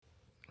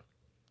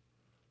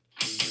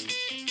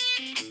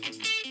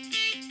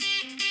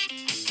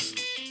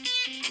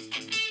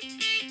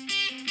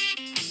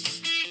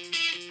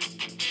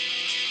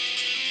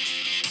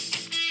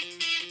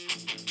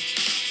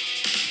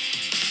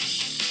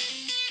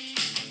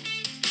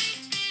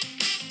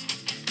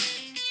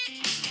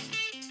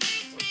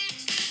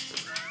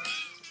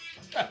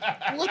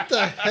What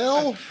the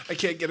hell? I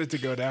can't get it to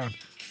go down.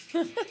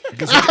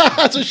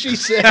 That's what she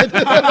said.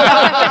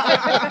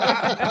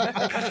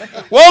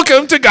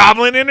 Welcome to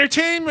Goblin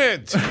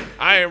Entertainment.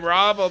 I am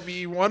Rob. I'll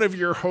be one of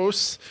your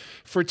hosts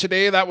for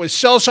today. That was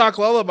Shell Shock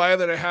Lullaby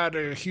that I had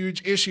a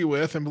huge issue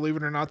with, and believe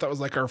it or not, that was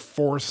like our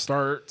fourth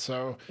start.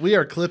 So We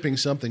are clipping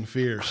something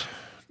fierce.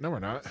 no, we're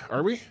not.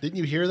 Are we? Didn't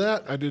you hear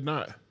that? I did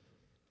not.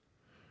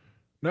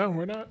 No,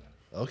 we're not.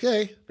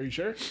 Okay. Are you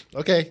sure?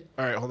 Okay.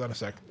 All right, hold on a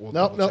sec. We'll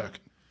Nope, double nope. check.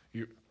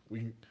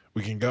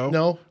 We can go.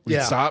 No, we yeah.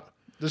 can stop.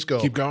 Just go.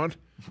 Keep going.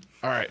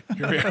 All right,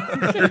 here we are.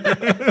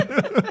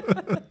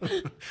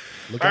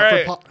 Look All out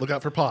right. for look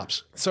out for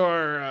pops. So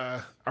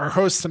our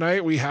host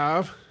tonight we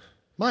have,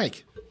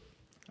 Mike.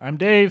 I'm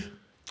Dave.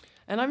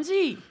 And I'm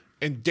Z.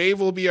 and Dave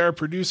will be our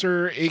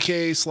producer,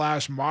 aka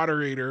 /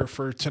 moderator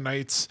for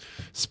tonight's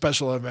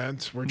special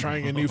event. We're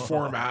trying a new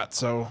format,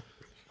 so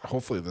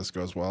hopefully this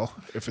goes well.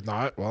 If it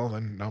not, well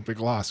then no big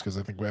loss because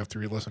I think we have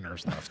 3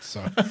 listeners left.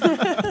 So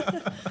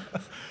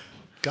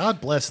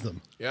God bless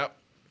them. yep.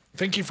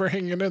 Thank you for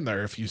hanging in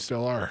there if you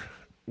still are.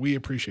 We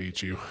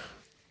appreciate you.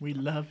 We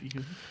love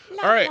you.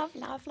 All right.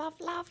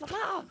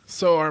 Love.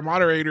 So our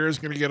moderator is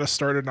going to get us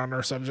started on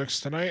our subjects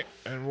tonight,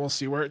 and we'll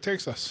see where it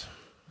takes us.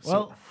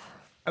 Well,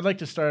 I'd like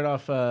to start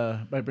off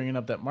by bringing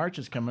up that March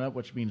is coming up,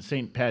 which means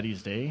St.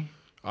 Patty's Day.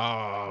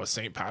 Oh,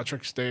 St.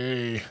 Patrick's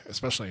Day,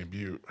 especially in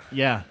Butte.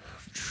 Yeah.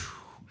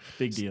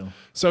 Big deal.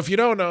 So if you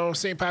don't know,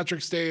 St.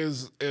 Patrick's Day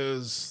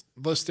is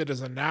listed as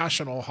a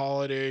national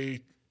holiday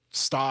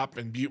stop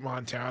in Butte,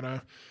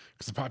 Montana,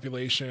 because the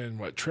population,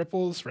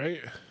 triples, right?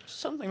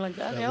 Something like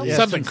that. Yeah. Yeah.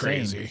 Something it's insane.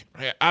 crazy.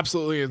 Yeah,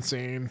 absolutely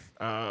insane.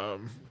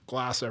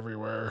 Glass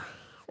everywhere.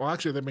 Well,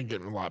 actually, they've been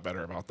getting a lot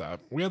better about that.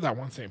 We had that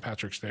one St.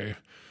 Patrick's Day.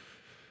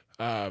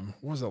 What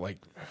was it like?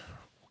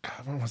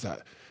 God, when was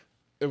that?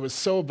 It was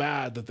so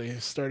bad that they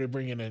started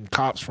bringing in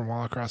cops from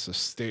all across the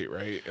state,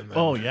 right? And then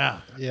Oh, yeah.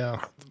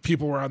 Yeah.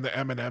 people were on the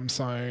M&M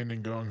sign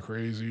and going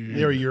crazy.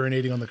 They were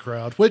urinating on the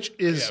crowd, which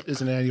is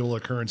Yep. an annual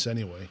occurrence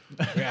anyway.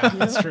 Yeah,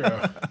 that's true.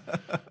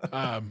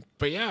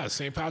 But yeah,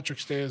 St.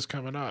 Patrick's Day is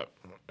coming up.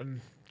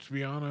 And to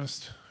be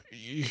honest,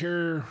 you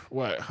hear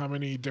how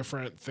many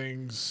different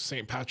things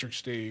St.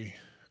 Patrick's Day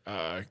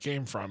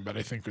came from, but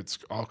I think it's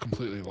all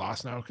completely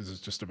lost now because it's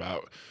just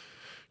about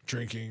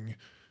drinking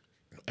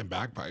and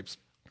bagpipes,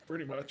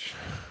 pretty much,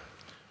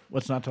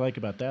 What's not to like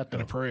about that, and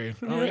though? a parade.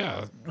 Oh,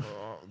 yeah.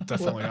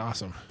 Definitely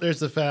awesome. There's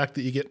the fact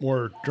that you get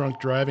more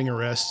drunk driving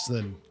arrests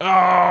than. Oh,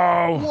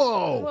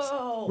 Whoa!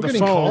 Whoa. We're the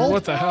getting phone. called.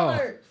 What the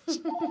hell?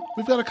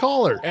 We've got a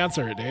caller.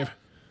 Answer it, Dave.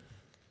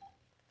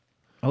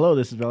 Hello,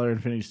 this is Valor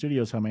Infinity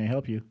Studios. How may I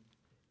help you?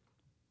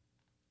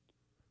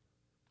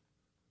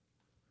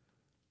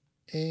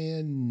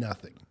 And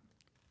nothing.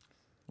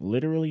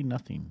 Literally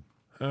nothing.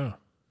 Oh,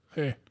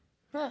 hey.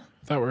 Thought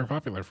we were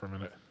popular for a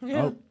minute.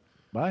 Yeah. Oh,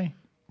 bye.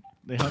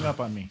 They hung up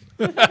on me.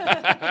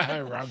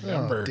 Wrong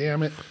number. Oh,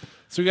 damn it.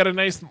 So we got a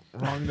nice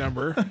wrong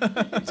number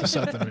to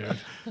set the mood.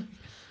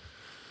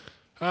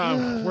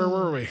 Where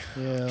were we?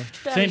 Yeah.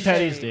 St.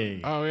 Patty's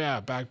Day. Oh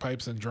yeah,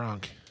 bagpipes and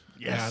drunk.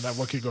 Yeah,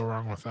 what could go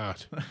wrong with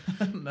that?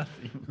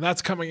 Nothing. And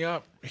that's coming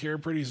up here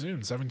pretty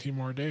soon. 17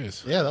 more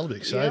days. Yeah, that'll be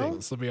exciting.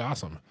 This will be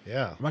awesome.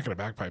 Yeah. I'm not gonna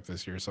bagpipe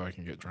this year, so I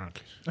can get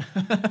drunk.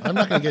 I'm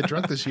not going to get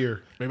drunk this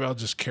year. Maybe I'll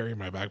just carry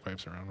my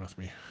bagpipes around with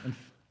me.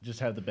 Just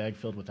have the bag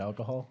filled with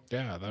alcohol.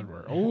 Yeah, that'd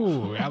work.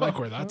 Oh, I like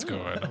where that's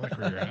going. I like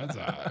where your head's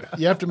at.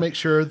 You have to make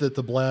sure that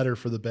the bladder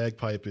for the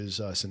bagpipe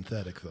is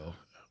synthetic, though.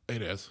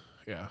 It is.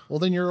 Yeah, Well,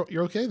 then you're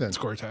okay then. it's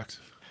Gore-Tex.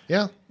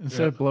 Yeah.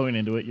 Instead of blowing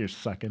into it, you're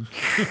sucking.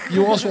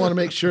 You also want to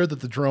make sure that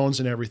the drones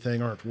and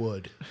everything aren't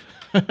wood.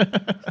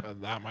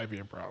 That might be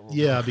a problem.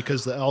 Yeah,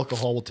 because the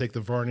alcohol will take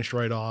the varnish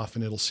right off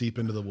and it'll seep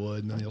into the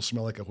wood, and then you'll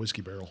smell like a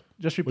whiskey barrel.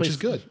 Just Which replace is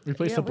good.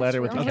 Replace Yeah, the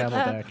bladder with what's the wrong with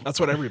that? camelback. That's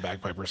what every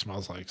bagpiper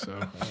smells like. So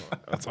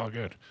that's all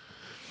good.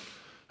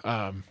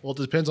 Well, it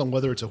depends on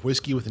whether it's a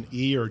whiskey with an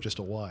E or just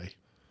a Y.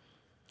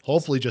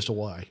 Hopefully, just a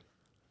Y.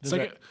 It's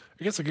like,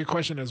 I guess a good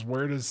question is,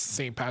 where does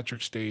St.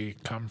 Patrick's Day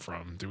come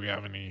from? Do we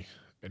have any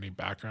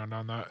background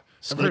on that? I've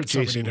Snake heard so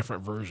many chasing.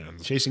 different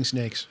versions. Chasing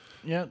snakes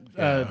Yeah,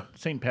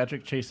 St.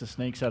 Patrick chased the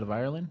snakes out of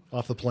Ireland.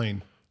 off the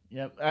plane.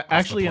 Yeah,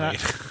 actually, plane.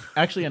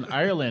 actually in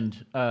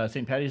Ireland,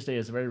 St. Patty's Day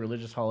is a very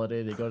religious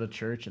holiday. They go to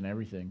church and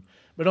everything.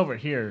 But over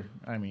here,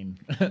 I mean,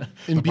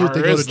 In Butte, Bar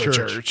they go is to the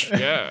church.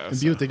 Yeah. In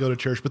Butte, they go to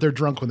church, but they're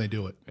drunk when they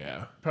do it.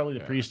 Yeah. probably the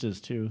priest is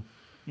too.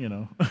 You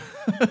know,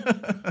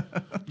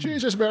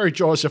 Jesus, Mary,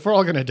 Joseph, we're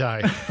all going to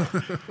die.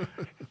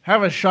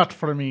 have a shot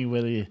for me,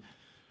 Willie.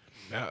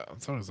 Yeah.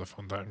 It's always a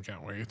fun time.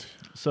 Can't wait.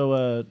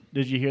 So,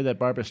 did you hear that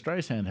Barbara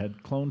Streisand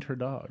had cloned her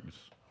dogs?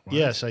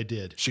 Yes, I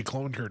did. She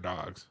cloned her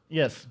dogs.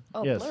 Yes.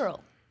 Oh, yes.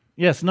 plural.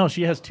 Yes. No,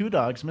 she has 2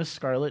 dogs, Miss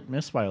Scarlet,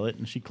 Miss Violet,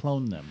 and she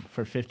cloned them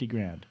for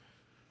 $50,000.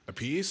 A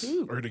piece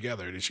or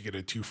together? Did she get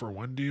a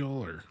 2-for-1 deal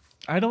or?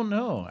 I don't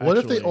know. What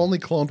if they actually. only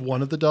cloned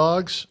one of the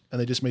dogs and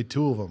they just made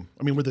 2 of them?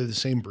 I mean, were they the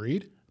same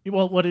breed?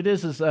 Well, what it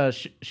is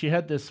she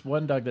had this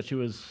one dog that she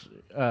was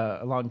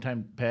a long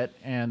time pet,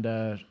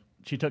 and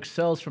she took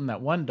cells from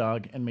that one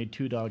dog and made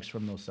 2 dogs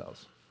from those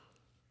cells.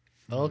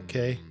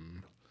 Okay.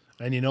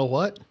 And you know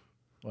what?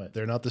 What?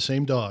 They're not the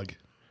same dog.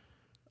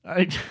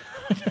 I,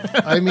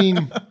 I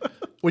mean,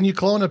 when you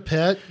clone a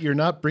pet, you're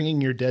not bringing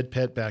your dead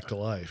pet back to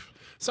life.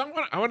 So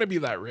I want to be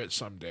that rich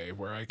someday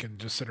where I can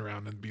just sit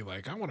around and be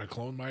like, I want to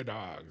clone my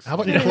dogs. How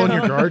about you clone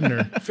your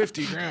gardener?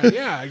 50 grand.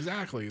 Yeah,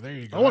 exactly. There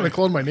you go. I want to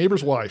clone my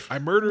neighbor's wife. I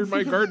murdered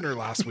my gardener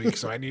last week,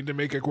 so I need to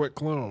make a quick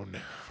clone.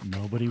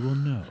 nobody will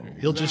know.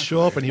 He'll just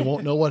show up and he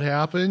won't know what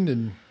happened.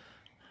 And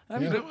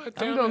I'm, You know what, I'm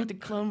damn going it. to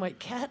clone my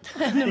cat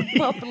and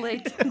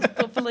populate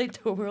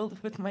the world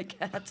with my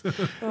cat.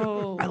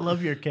 Oh, I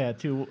love your cat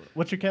too.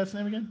 What's your cat's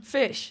name again?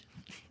 fish.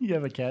 You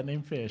have a cat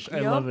named Fish. I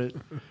Yup. love it.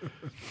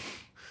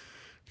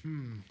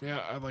 Yeah,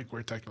 I like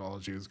where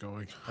technology is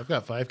going. I've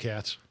got 5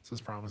 cats. This is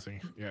promising.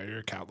 Yeah, you're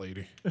a cat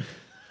lady.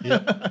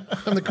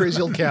 I'm the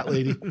crazy old cat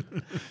lady.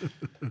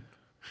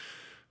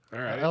 All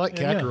right. I like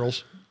cat Yeah.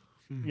 girls.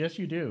 Yes,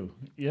 you do.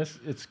 Yes,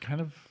 it's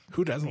kind of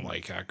Who doesn't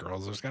like cat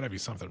girls? There's got to be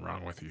something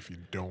wrong with you if you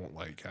don't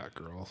like cat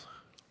girls.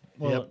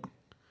 well. Yep.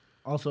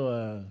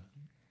 Also,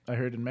 I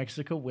heard in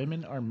Mexico,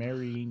 women are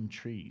marrying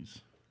trees.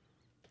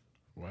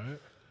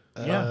 What?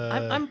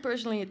 Yeah. I'm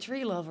personally a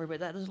tree lover, but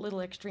that is a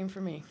little extreme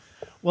for me.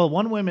 Well,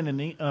 one woman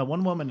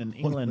in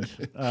England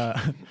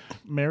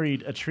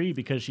married a tree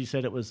because she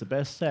said it was the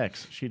best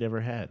sex she'd ever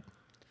had.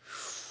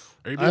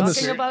 Are you I'm being a Talking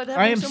ser- about I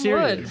having am some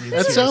serious. wood.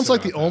 That serious sounds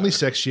like about the only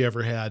sex she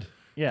ever had.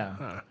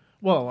 Yeah.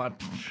 Well,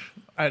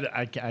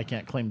 I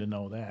can't claim to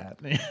know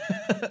that.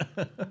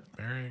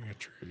 marrying a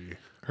tree?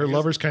 Her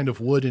lover's kind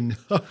of wood and.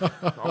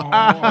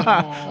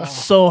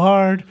 So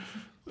hard.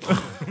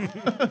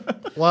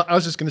 Well, I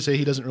was just going to say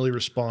he doesn't really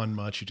respond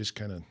much. He just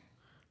kind of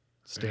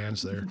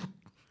stands there.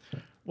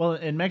 Well,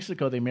 in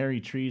Mexico, they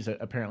marry trees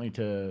apparently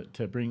to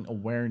bring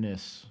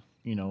awareness,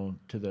 to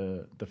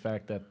the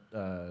fact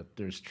that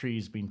there's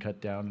trees being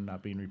cut down and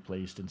not being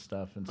replaced and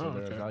stuff, and so Oh,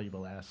 they're okay. a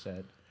valuable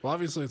asset. Well,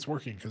 obviously it's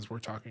working because we're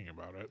talking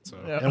about it. So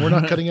Yeah. And we're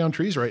not cutting down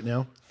trees right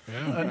now.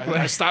 yeah,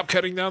 I stopped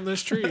cutting down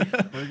this tree.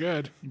 We're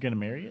good. You gonna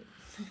marry it?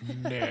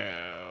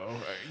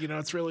 No,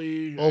 it's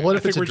really. Well, what I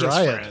if think it's a we're just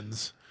dryad?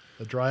 friends.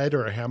 A dryad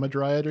or a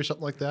hamadryad or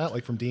something like that,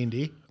 like from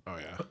D&D. Oh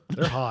yeah,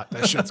 They're hot.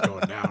 that shit's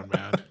going down,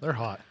 man. They're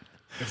hot.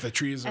 If the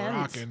trees are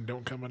Ants. rocking,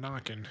 don't come a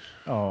knocking.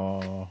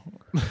 Oh.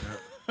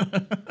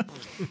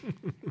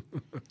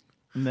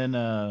 And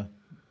then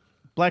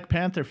Black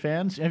Panther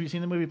fans. Have you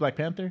seen the movie Black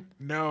Panther?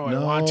 No, I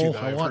No, want to. Though.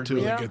 I I've want heard to.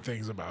 really Yeah. good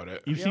things about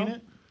it. You've seen Yeah.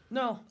 it?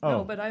 No,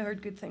 Oh. but I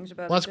heard good things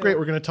about Well, it. that's great.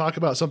 We're going to talk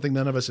about something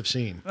none of us have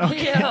seen.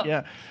 Yeah.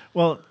 Yeah.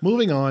 Well,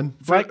 Moving on.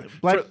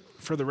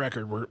 For the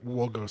record,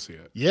 we'll go see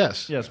it.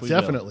 Yes. Yes, we will.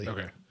 definitely.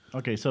 Okay.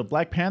 okay. So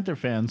Black Panther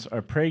fans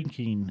are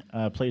pranking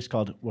a place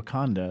called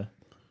Wakanda,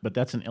 but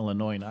that's in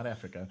Illinois, not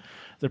Africa.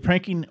 They're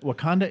pranking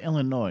Wakanda,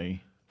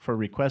 Illinois, for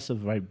requests of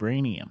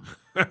vibranium.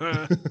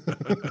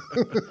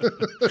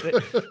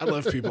 I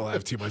love people that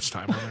have too much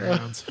time on their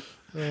hands.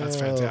 That's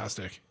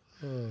fantastic.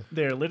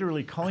 They're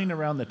literally calling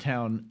around the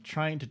town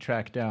trying to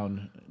track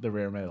down the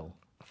rare metal.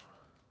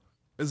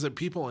 Is it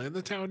people in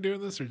the town doing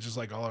this, or just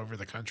like all over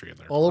the country? And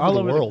they're All over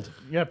the world.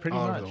 Yeah, pretty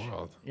all much. over the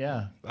world.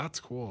 Yeah. That's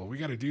cool. We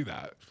got to do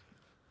that.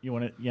 You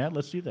want to? Yeah,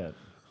 let's do that.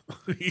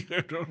 You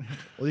know?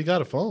 Well, you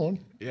got a phone.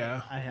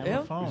 Yeah. I have Yeah.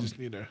 a We phone. just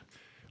need to.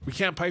 We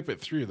can't pipe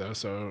it through though,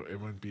 so it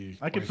wouldn't be.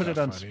 I could quite put it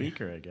that on funny.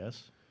 speaker, I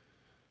guess.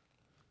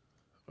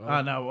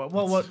 No.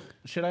 Well, what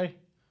should I?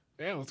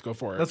 Yeah, let's go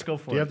for it. Let's go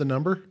for Do you have it. the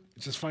number?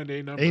 Just find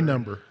a number. A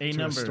number. A to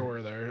number.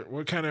 store there.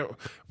 What kind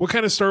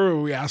of store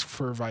would we ask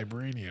for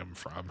vibranium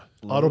from?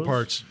 Auto Lowe's?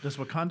 parts. Does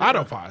Wakanda?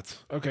 Autopots.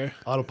 Okay.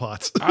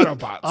 Autopots.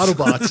 Autopots.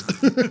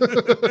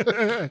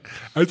 Autobots.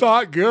 I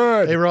thought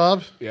good. Hey,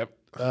 Rob. Yep.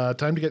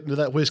 Time to get into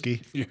that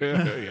whiskey. Yeah.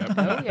 Yep.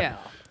 Oh, yeah.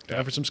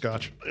 Time for some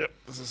scotch. Yep.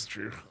 This is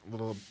true. A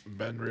little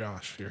Ben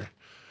Brioche here.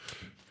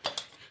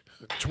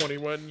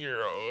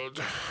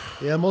 21-year-old.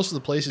 Yeah, most of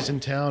the places in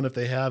town, if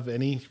they have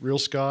any real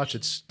scotch,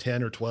 it's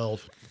 10 or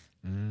 12.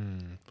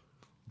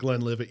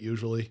 Glenlivet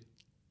usually.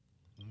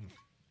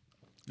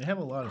 They have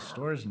a lot of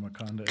stores in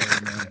Wakanda.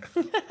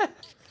 Illinois.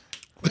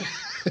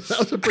 That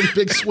was a pretty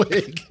big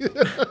swig.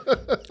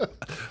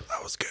 That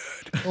was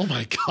good. Oh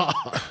my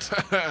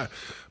God.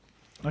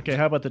 Okay,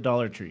 how about the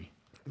Dollar Tree?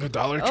 The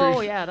Dollar Tree.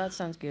 Oh, yeah, that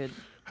sounds good.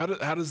 How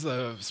does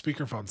the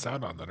speakerphone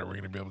sound on that? Are we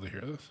going to be able to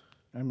hear this?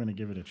 I'm gonna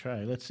give it a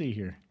try. Let's see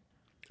here.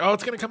 Oh,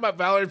 it's going to come up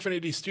Valor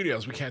Infinity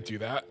Studios. We can't do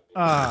that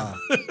Ah,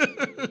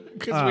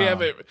 because we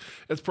have it.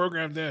 It's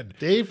programmed in.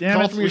 Dave, Damn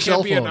call it, from we your We cell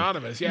can't be phone.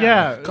 anonymous.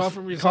 yeah. Call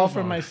from your call cell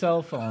from phone. my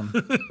cell phone.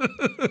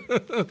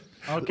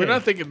 Okay. We're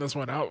not thinking this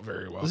one out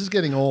very well. This is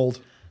getting old.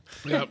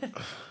 Yep.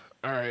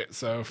 All right.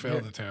 So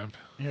failed attempt.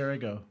 Here I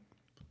go.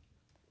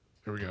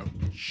 Here we go.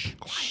 Shh.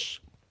 Quiet.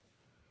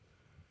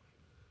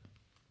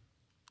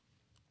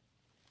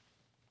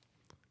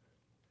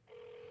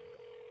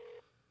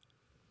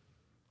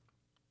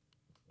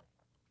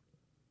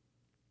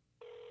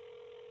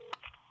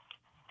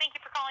 Thank you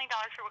for calling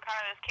Dollar Tree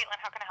Wakanda. This is Caitlin.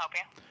 How can I help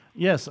you?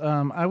 Yes,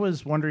 I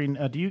was wondering,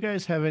 do you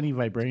guys have any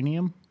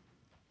vibranium?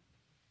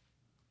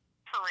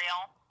 For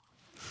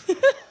real?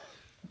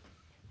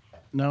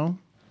 No.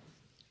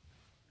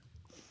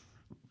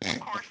 Of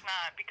course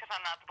not, because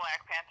I'm not the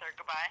Black Panther.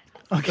 Goodbye.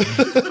 Okay.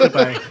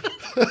 Goodbye.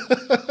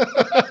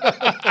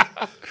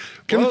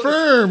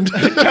 Confirmed.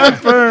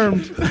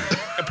 Confirmed.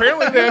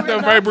 Apparently they have no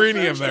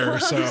vibranium there,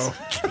 so.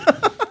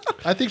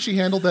 I think she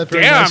handled that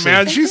very Damn, nicely.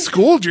 man, she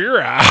schooled your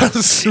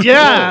ass.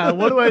 Yeah.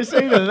 What do I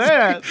say to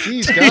that?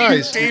 Jeez,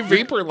 guys, Dave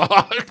vapor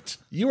locked.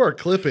 you are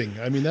clipping.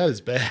 I mean, that is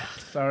bad.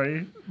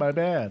 Sorry, my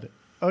bad.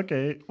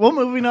 Okay, well,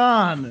 moving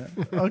on.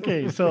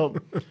 Okay, so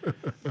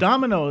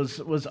Domino's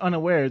was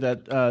unaware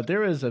that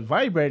there is a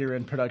vibrator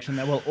in production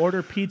that will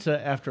order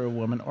pizza after a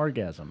woman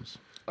orgasms.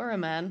 Or a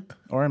man.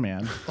 Or a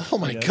man. Oh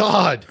my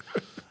God.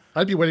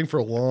 I'd be waiting for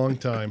a long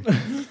time.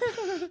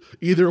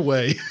 Either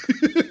way.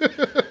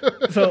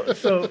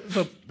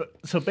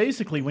 So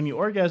basically, when you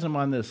orgasm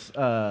on this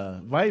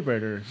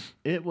vibrator,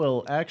 it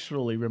will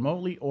actually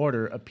remotely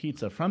order a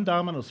pizza from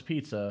Domino's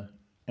Pizza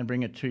and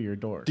bring it to your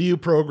door. Do you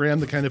program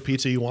the kind of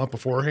pizza you want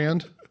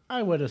beforehand?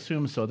 I would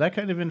assume so. That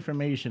kind of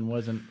information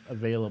wasn't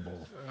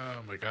available.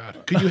 Oh, my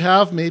God. Could you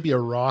have maybe a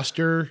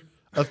roster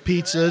of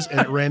pizzas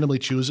and it randomly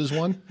chooses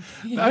one?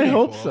 I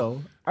hope cool.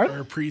 so. Or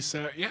a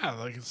preset. Yeah,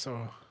 like,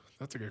 so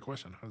that's a good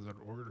question. How does that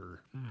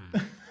order?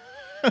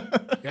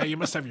 Yeah, you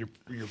must have your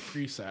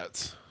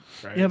presets,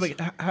 right? Yeah,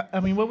 but I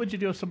mean, what would you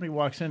do if somebody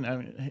walks in? I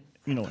mean,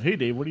 hey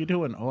Dave, what are you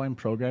doing? Oh, I'm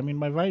programming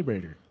my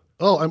vibrator.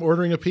 Oh, I'm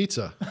ordering a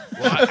pizza.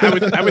 Well,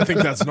 I would think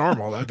that's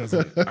normal. That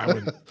doesn't. I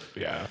would.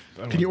 Yeah.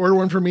 Can you order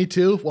one for me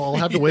too? Well, I'll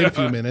have to wait a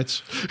few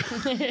minutes.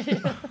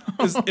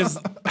 Is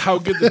how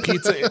good the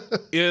pizza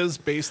is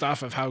based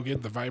off of how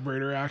good the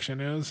vibrator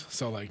action is?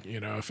 So, like,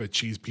 if a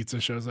cheese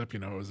pizza shows up,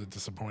 it was a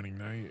disappointing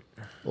night.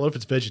 What if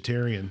it's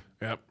vegetarian?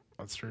 Yep,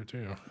 that's true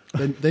too.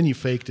 Then you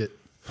faked it.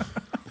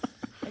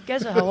 I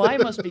guess a Hawaii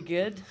must be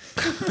good.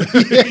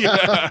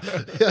 Yeah,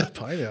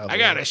 pineapple. I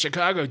got a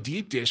Chicago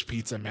deep dish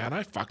pizza, man.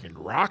 I fucking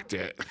rocked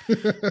it.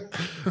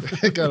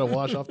 I gotta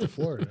wash off the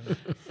floor.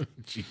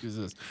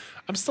 Jesus,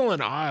 I'm still in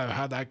awe of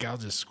how that gal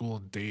just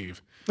schooled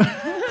Dave.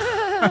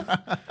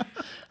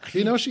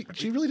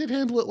 She really did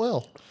handle it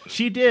well.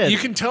 She did. You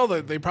can tell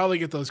that they probably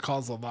get those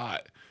calls a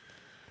lot.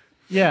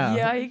 Yeah.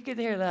 Yeah, you could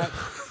hear that.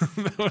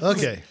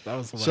 Okay. That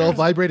was So hilarious.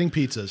 vibrating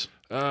pizzas.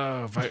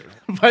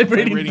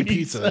 Vibrating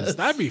pizzas. pizzas.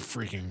 That'd be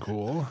freaking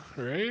cool,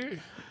 right?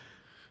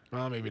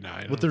 Well, maybe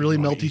not. With the really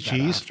melty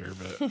cheese? After,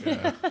 but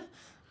yeah,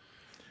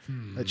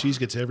 That cheese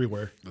gets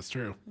everywhere. that's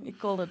true. We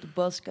call it the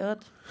buzz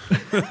cut.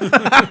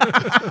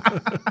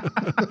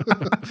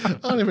 I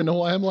don't even know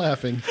why I'm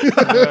laughing.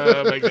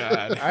 Oh my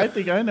god. I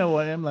think I know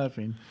why I'm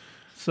laughing.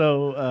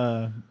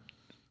 So,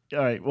 all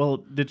right. Well,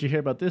 did you hear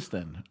about this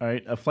then? All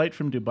right. A flight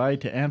from Dubai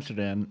to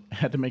Amsterdam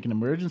had to make an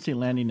emergency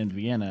landing in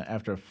Vienna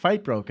after a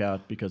fight broke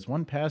out because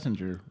one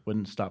passenger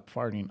wouldn't stop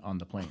farting on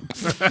the plane.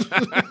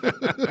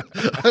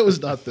 I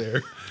was not there.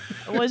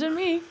 It wasn't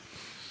me.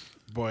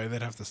 Boy,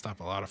 they'd have to stop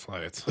a lot of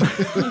flights.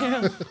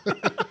 Yeah.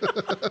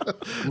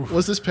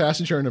 Was this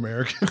passenger an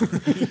American?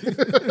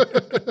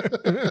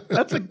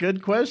 That's a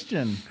good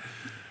question.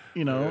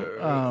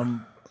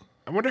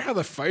 I wonder how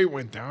the fight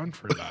went down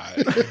for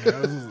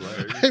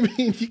that. I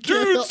mean, you can't.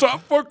 Dude, help-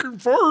 stop fucking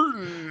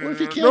farting. What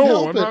if you can't no,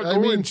 help I'm it? not I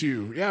going mean-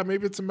 to. Yeah,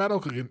 maybe it's a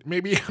medical.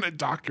 Maybe on a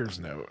doctor's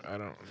note. I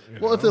don't.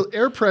 Well, if the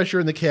air pressure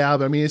in the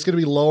cab, I mean, it's going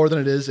to be lower than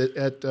it is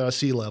at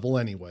sea level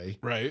anyway.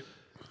 right.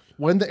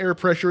 When the air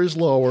pressure is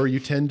lower,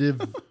 you tend to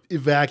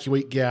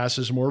evacuate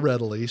gases more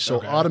readily. So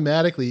Okay.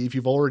 automatically, if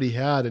you've already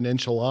had an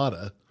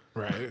enchilada,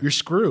 Right. you're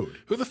screwed.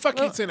 Who the fuck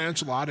eats an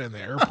enchilada in the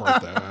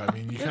airport, though? I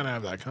mean, you kind of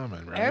have that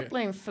coming, right?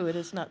 Airplane food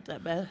is not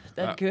that bad,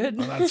 that good.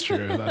 Well, that's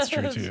true. That's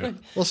true, too.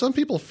 Well, some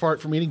people fart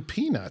from eating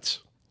peanuts.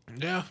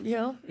 Yeah.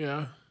 Yeah.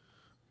 Yeah.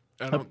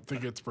 I don't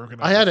think it's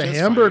broken up. I had a fist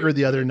hamburger fight.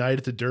 the other night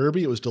at the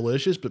Derby. It was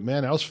delicious, but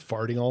man, I was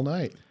farting all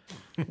night.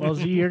 Well,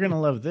 Z, you're going to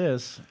love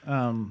this.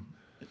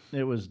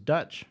 It was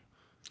Dutch.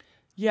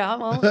 Yeah,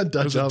 well, It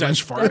Dutch was a oven.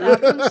 Dutch fart.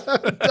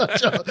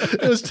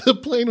 The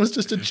plane was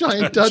just a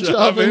giant Dutch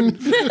oven.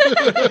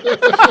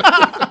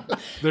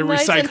 They're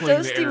Nice and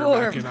recycling the toasty air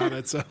warm. back in on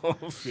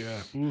itself.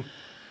 Yeah.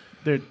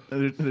 They're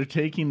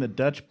taking the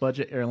Dutch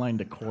budget airline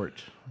to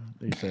court.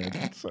 They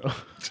said so.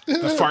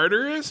 The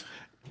farter is?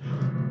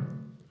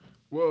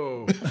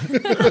 Whoa.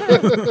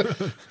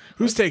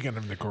 Who's taking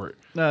him to court?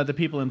 The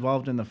people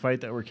involved in the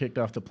fight that were kicked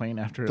off the plane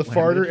after The it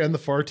landed. farter and the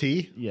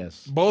fartee.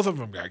 Yes, Both of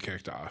them got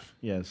kicked off.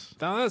 yes,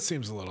 Now that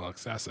seems a little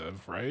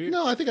excessive, right?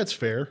 No, I think that's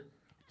fair.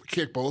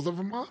 Kick both of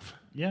them off?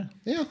 yeah.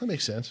 Yeah, that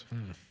makes sense.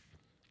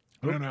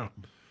 I don't know.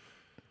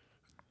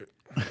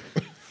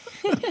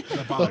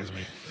 That bothers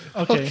me.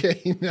 Okay.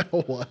 Okay, now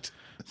what?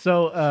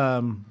 So,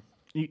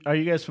 are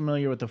you guys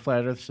familiar with the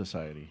Flat Earth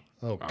Society?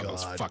 Oh, Oh,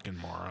 those God. fucking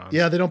morons.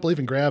 Yeah, they don't believe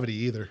in gravity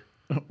either.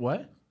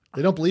 What?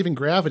 They don't believe in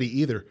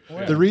gravity either.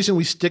 The reason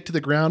we stick to the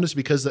ground is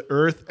because the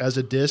Earth as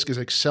a disk is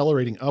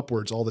accelerating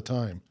upwards all the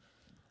time.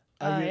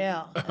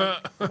 yeah.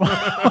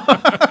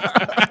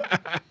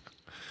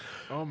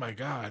 Oh my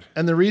God.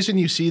 And the reason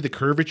you see the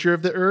curvature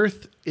of the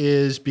Earth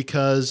is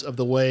because of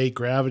the way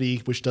gravity,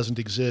 which doesn't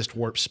exist,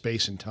 warps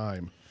space and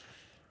time.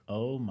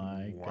 Oh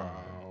my God!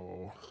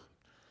 Wow.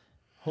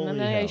 Holy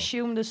And I hell!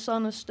 assume the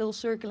sun is still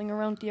circling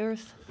around the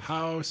Earth.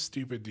 How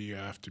stupid do you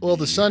have to be? Well,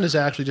 the sun is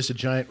actually just a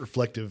giant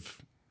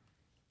reflective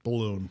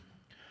balloon.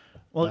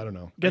 Well, I don't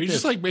know. Are Get you this.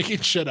 just like making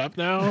shit up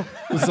now?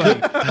 It's like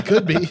It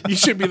could be. you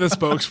should be the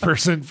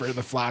spokesperson for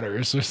the Flat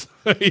Earth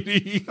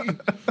Society.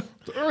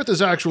 The Earth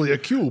is actually a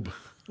cube.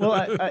 Well,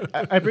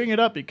 I bring it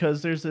up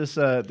because there's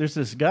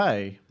this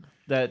guy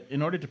that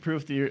in order to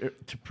prove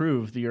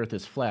the Earth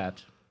is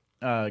flat,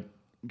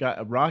 got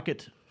a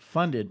rocket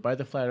funded by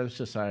the Flat Earth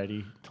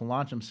Society to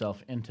launch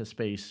himself into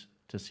space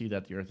to see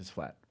that the Earth is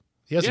flat.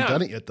 He hasn't Yeah.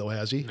 done it yet, though,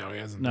 has he? No, he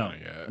hasn't No, done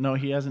it yet. no,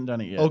 he hasn't done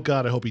it yet. Oh,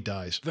 God, I hope he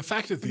dies. The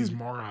fact that these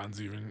morons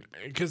even,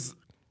 because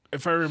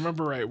if I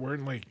remember right,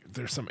 weren't like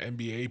there's some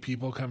NBA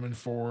people coming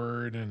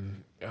forward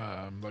and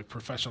like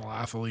professional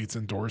athletes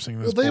endorsing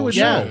this. Well, they would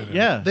bullshit know. and-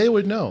 Yeah. They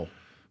would know.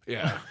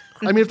 yeah.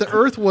 I mean, if the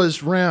Earth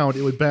was round,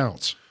 it would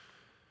bounce.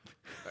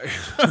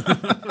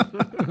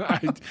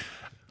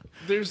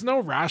 There's no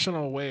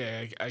rational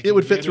way I It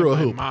would fit get through in a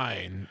my hoop.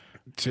 mind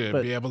to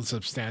But- be able to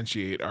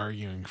substantiate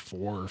arguing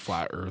for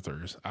flat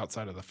earthers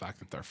outside of the fact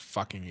that they're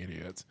fucking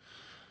idiots.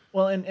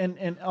 Well,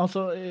 and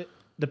also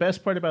the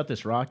best part about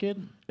this rocket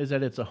is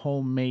that it's a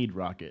homemade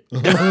rocket.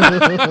 Yeah,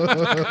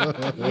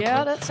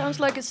 that sounds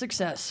like a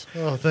success.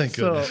 Oh, thank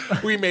So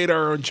goodness. We made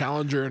our own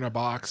Challenger in a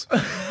box.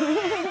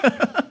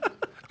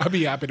 I'd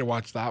be happy to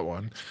watch that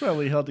one.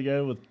 probably held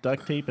together with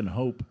duct tape and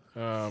hope.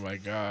 Oh my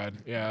god,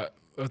 yeah.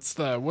 What's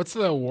the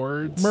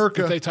awards? Merca.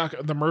 that they talk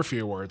the Murphy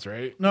Awards,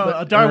 right?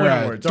 No, Darwin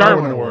Or, Awards.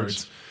 Darwin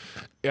Awards.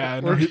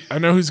 Yeah, I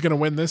know who's gonna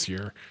win this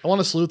year. I want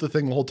to salute the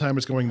thing the whole time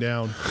it's going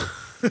down.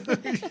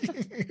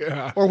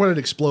 Yeah. Or when it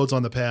explodes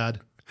on the pad.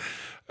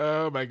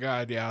 Oh my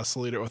god, yeah. I'll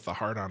salute it with the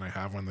heart on I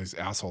have when these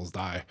assholes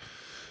die.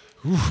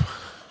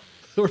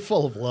 We're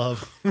full of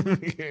love.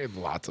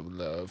 Lots of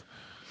love.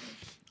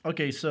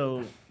 Okay,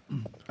 so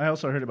I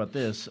also heard about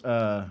this.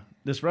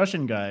 This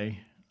Russian guy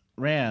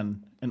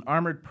ran an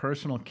armored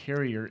personal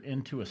carrier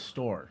into a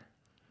store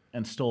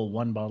and stole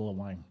one bottle of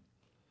wine.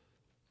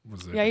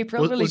 Was it Yeah, he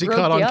probably was he broke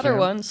caught the on other camera?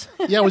 ones.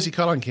 Yeah, was he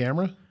caught on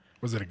camera?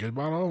 was it a good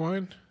bottle of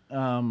wine?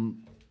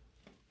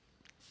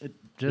 It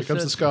Here just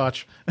comes the says-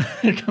 scotch.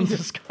 Here comes the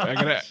scotch.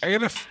 I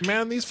gotta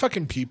man, these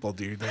fucking people,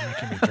 dude, they're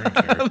making me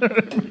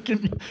drink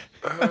here.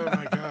 Oh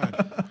my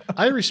god.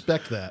 I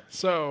respect that.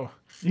 So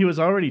He was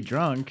already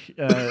drunk.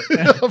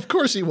 Of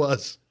course he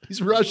was.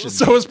 He's Russian.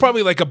 it was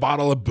probably like a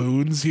bottle of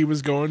Boons he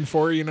was going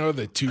for, you know,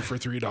 the 2 for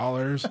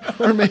 $3.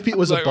 Or maybe it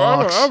was Like, a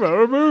box. I'm out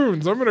of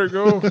Boons. I'm gonna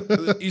go.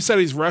 You said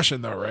he's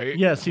Russian though, right?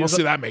 Yes, he Well, was-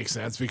 see, that makes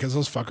sense because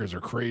those fuckers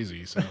are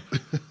crazy. So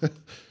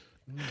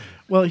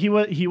Well, he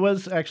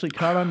was actually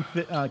caught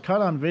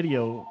on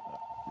video.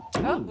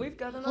 Oh, we've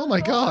got another Oh,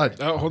 my caller. God.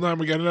 oh, hold on,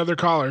 we got another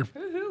caller.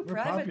 Woohoo,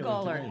 private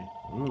caller. Today.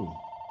 Ooh.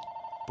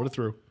 Put it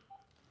through.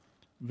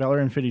 Valor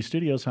Infinity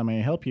Studios. How may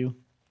I help you?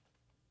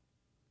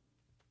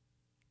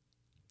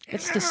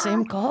 It's the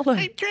same caller.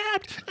 I'm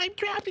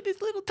trapped in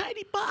this little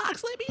tiny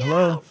box. Let me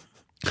Hello.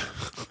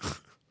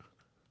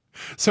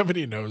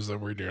 Somebody knows that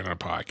we're doing a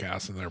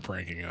podcast and they're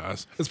pranking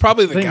us. It's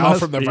probably the They gal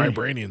must from the be.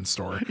 Vibranian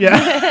store.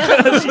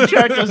 Yeah, she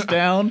tracked us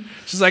down.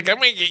 She's like, I'm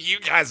gonna get you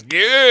guys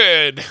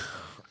good.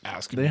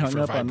 Asking They me hung for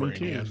up on me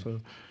too. Vibranian.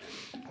 So.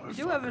 We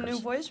do have a new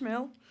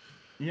voicemail.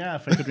 Yeah,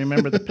 if I could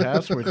remember the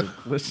password to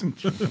listen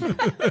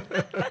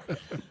to.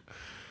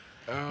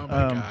 Oh my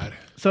god.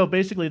 So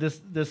basically,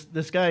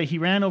 this guy, he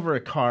ran over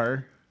a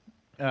car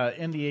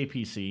in the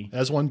APC,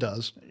 As one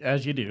does.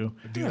 as you do.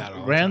 I do that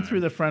all Ran the time. through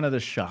the front of the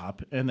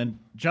shop and then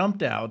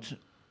jumped out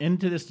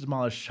into this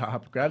demolished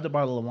shop, grabbed a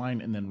bottle of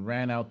wine, and then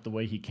ran out the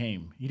way he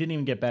came. He didn't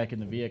even get back in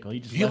the vehicle. He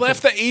just He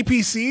left it- the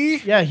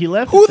APC? Yeah, he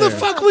left. Who it the there.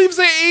 fuck leaves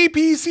the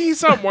APC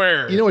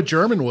somewhere? You know, a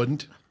German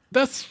wouldn't.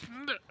 That's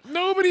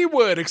nobody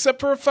would except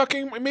for a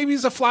fucking maybe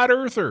he's a flat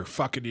earther,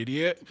 fucking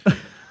idiot.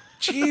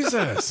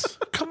 Jesus.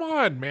 Come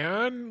on,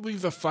 man.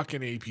 Leave the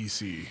fucking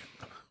APC.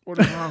 What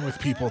is wrong with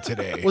people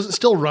today? Was it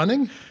still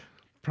running?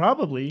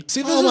 Probably.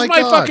 See, this Oh is my my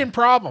God. fucking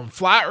problem.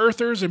 Flat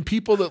earthers and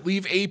people that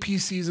leave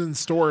APCs in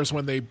stores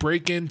when they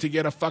break in to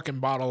get a fucking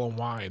bottle of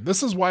wine.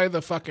 This is why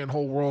the fucking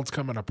whole world's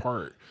coming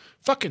apart.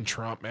 Fucking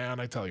Trump, man.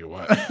 I tell you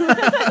what.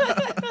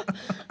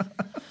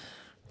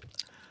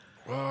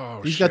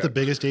 Oh, He's shit. got the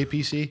biggest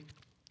APC.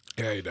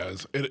 Yeah, he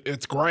does.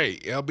 It's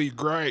great. It'll be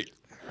great.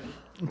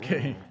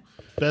 Okay.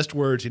 Best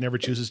words. He never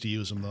chooses to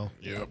use them, though.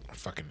 Yep.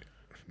 Fucking.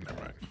 Never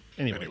mind.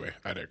 Anyway.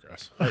 I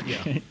digress.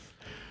 Yeah.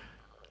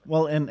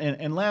 Well,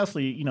 and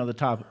lastly, you know, the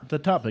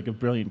topic of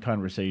brilliant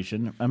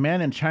conversation. A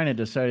man in China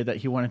decided that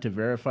he wanted to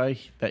verify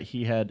that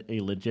he had a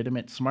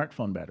legitimate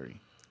smartphone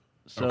battery.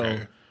 So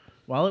Okay.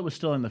 while it was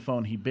still in the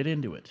phone, he bit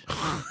into it,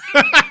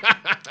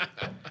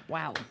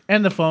 Wow.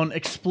 and the phone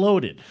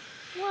exploded.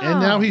 And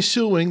now he's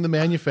suing the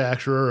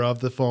manufacturer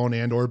of the phone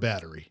and or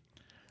battery.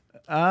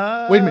 Wait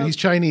a minute. He's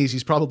Chinese.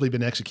 He's probably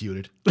been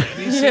executed.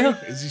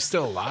 Is he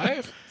still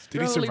alive?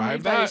 Did he Probably survive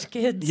made by his that?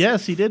 kids.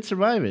 Yes, he did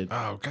survive it.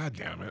 Oh, god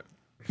damn it.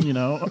 You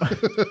know,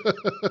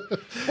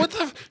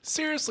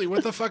 Seriously,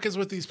 what the fuck is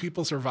with these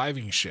people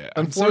surviving shit?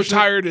 I'm so Unfortunately-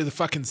 tired of the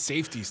fucking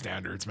safety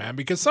standards, man,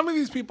 because some of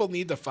these people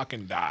need to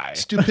fucking die.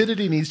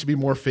 Stupidity needs to be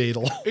more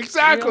fatal.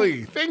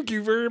 Exactly. Thank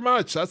you very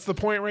much. That's the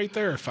point right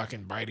there.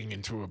 Fucking biting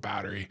into a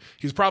battery.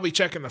 He's probably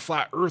checking the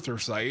flat earther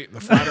site, and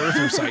the flat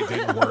earther site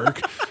didn't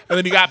work. And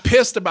then he got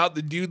pissed about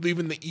the dude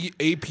leaving the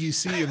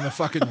APC in the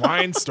fucking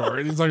wine store.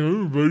 And he's like,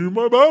 oh, biting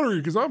my battery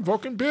because I'm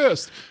fucking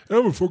pissed. And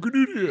I'm a fucking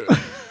idiot.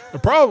 The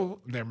problem.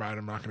 Never mind.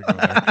 I'm not going to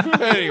go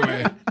there.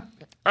 Anyway,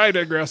 I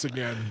digress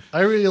again.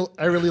 I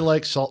really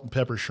like salt and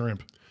pepper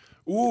shrimp.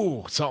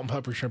 Ooh, salt and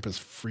pepper shrimp is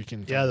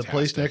freaking Yeah, the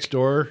place fantastic. next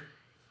door.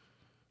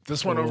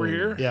 This one over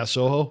here? Yeah,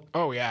 Soho.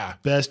 Oh, yeah.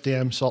 Best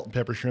damn salt and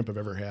pepper shrimp I've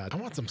ever I had.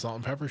 want some salt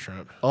and pepper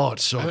shrimp. Oh,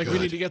 it's so I think good. we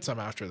need to get some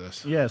after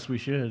this. yes, we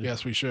should.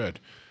 Yes, we should.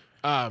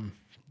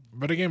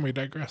 But again, we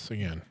digress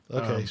again.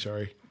 Okay,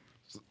 sorry.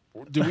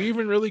 Do we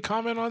even really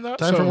comment on that?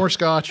 Time for more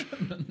scotch.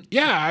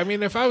 Yeah, I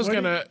mean, if I was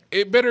gonna,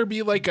 it better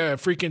be like a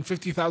freaking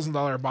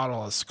 $50,000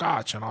 bottle of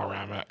scotch, and I'll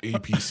ram a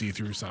APC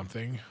through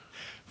something.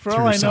 For all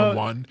Through I know,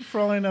 someone. for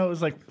all I know, it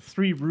was like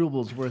 3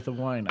 rubles worth of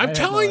wine. I I'm had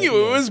telling no you,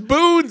 idea. it was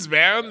boons,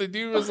 man. The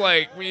dude was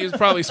like, he was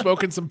probably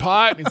smoking some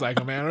pot, and he's like,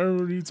 oh, man,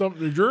 I need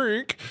something to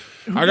drink.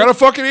 I got a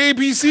fucking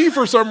APC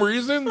for some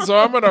reason, so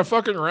I'm gonna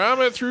fucking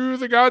ram it through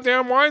the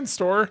goddamn wine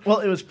store. Well,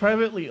 it was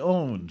privately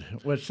owned,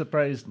 which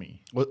surprised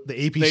me. What, the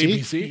The APC?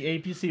 APC. The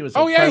APC was.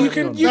 Oh yeah, you privately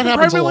can owned. you That can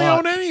happens a privately lot.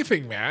 own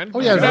anything, man. Oh,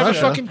 yeah, you can have a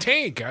Russia. fucking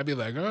tank. I'd be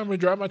like, oh, I'm gonna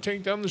drive my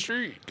tank down the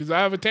street because I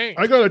have a tank.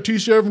 I got a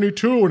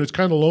T72 and it's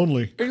kind of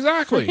lonely.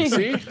 Exactly.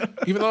 See,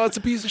 even though it's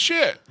a piece of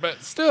shit,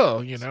 but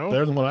still, you know.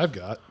 Better than what I've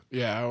got.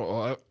 Yeah.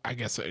 Well, I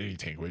guess any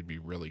tank would be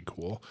really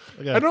cool.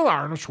 Okay. I know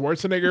Arnold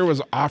Schwarzenegger was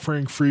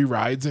offering free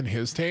rides in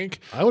his tank.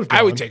 I would've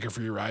I would gone. take a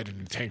free ride in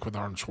a tank with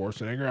Arnold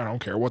Schwarzenegger. I don't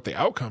care what the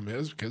outcome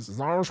is because it's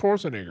Arnold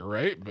Schwarzenegger,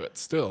 right? But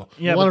still.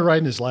 Yeah, I want to but ride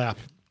in his lap.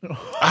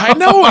 I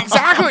know,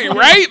 exactly,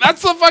 right?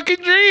 That's the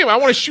fucking dream. I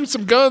want to shoot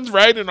some guns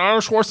right in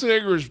Arnold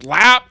Schwarzenegger's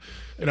lap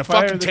in a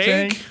Fire fucking the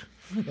tank.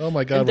 tank. Oh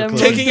my God, And we're then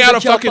close. Taking To out the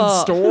a fucking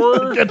chopper.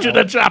 store get to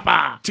the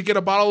chopper. to get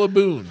a bottle of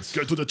boons.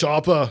 Get to the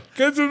chopper.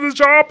 Get to the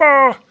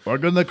chopper. We're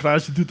gonna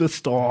crash into the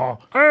store.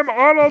 I am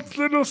Arnold's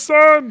little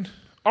son,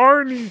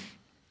 Arnie.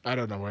 I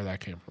don't know where that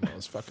came from. That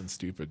was fucking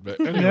stupid. But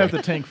You anyway, have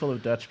the tank full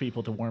of Dutch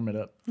people to warm it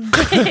up.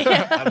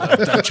 I love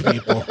Dutch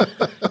people.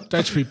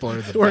 Dutch people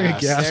are the Wearing a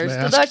best. gas There's the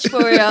mask. Dutch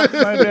for you.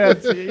 My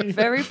bad. See?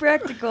 Very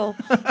practical.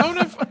 I don't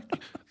know if,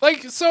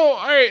 like, so,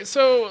 all right,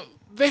 so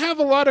they have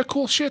a lot of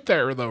cool shit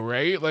there, though,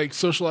 right? Like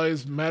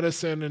socialized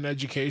medicine and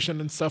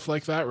education and stuff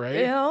like that,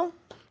 right? You know?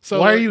 So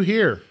Why are you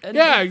here?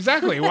 Yeah,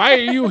 exactly. Why are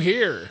you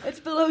here? It's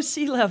below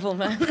sea level,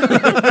 man.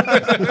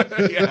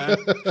 Yeah,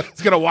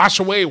 it's gonna wash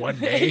away one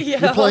day. Yeah.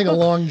 We're playing a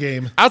long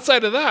game.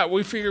 Outside of that,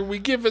 we figure we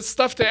give it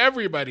stuff to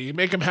everybody,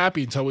 make them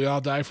happy until we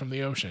all die from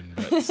the ocean.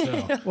 But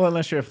still, Well,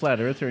 unless you're a flat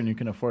earther and you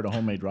can afford a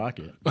homemade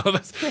rocket. where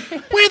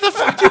the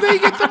fuck do they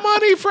get the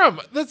money from?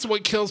 That's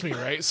what kills me,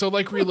 right? So,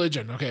 like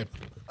religion. Okay,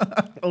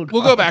 we'll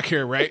go back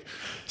here, right?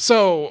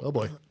 So, Oh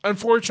boy.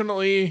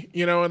 unfortunately,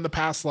 you know, in the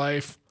past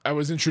life, I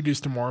was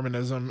introduced to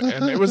Mormonism,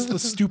 and it was the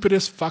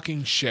stupidest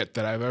fucking shit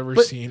that I've ever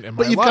seen in my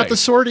But you've life. got the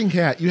sorting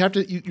hat. You have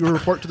to you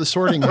report to the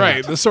sorting hat.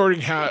 Right, the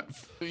sorting hat,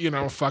 you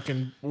know,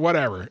 fucking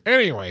whatever.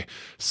 Anyway,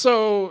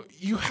 so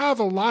you have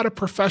a lot of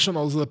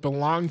professionals that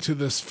belong to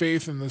this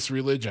faith and this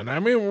religion. I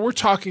mean, we're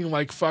talking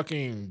like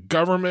fucking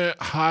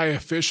government, high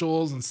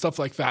officials and stuff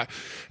like that.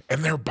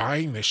 And they're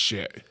buying this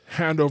shit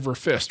hand over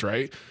fist,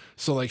 right?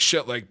 So like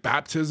shit like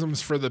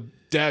baptisms for the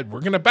dead.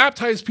 We're going to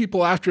baptize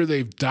people after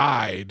they've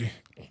died,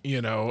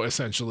 you know,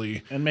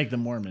 essentially. And make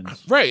them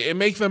Mormons. Right, and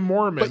make them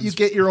Mormons. But you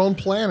get your own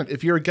planet.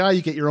 If you're a guy,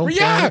 you get your own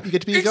yeah, planet. You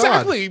get to be a god.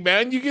 exactly,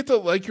 man. You get to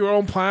like your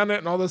own planet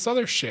and all this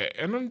other shit.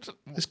 And I'm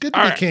It's good to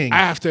all be right, king. I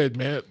have to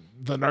admit,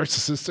 the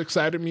narcissistic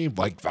side of me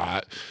like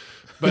that.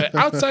 But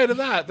outside of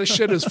that, this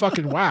shit is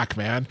fucking whack,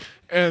 man.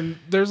 And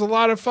there's a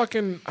lot of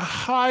fucking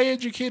high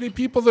educated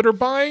people that are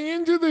buying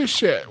into this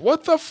shit.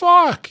 What the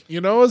fuck?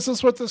 You know, is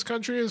this what this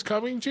country is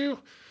coming to?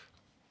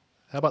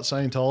 How about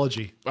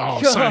Scientology? Oh,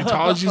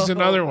 Scientology's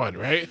another one,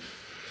 right?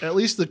 At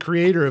least the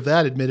creator of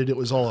that admitted it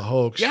was all a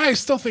hoax. Yeah, I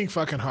still think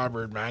fucking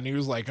Hubbard, man. He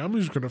was like, I'm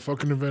just gonna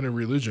fucking invent a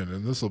religion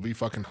and this will be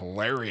fucking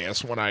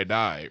hilarious when I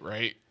die,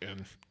 right?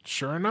 And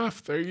sure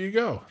enough, there you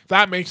go.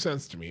 That makes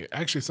sense to me.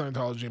 Actually,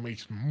 Scientology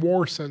makes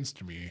more sense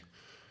to me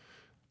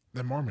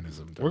than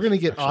Mormonism does. We're going to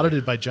get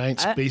audited by giant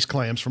space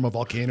clams from a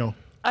volcano.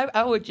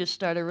 I would just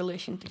start a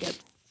relation to get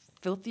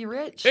filthy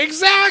rich.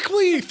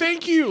 Exactly.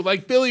 Thank you.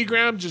 Like Billy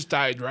Graham just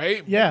died,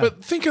 right? Yeah.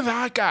 But think of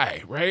that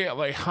guy, right?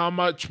 Like how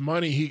much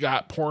money he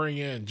got pouring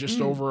in just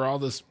over all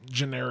this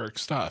generic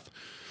stuff.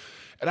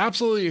 It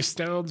absolutely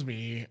astounds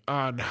me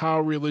on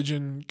how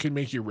religion can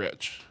make you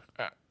rich.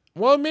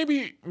 Well,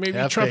 maybe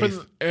Have Trump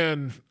faith.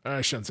 and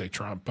I shouldn't say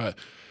Trump, but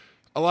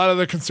a lot of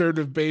the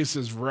conservative base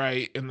is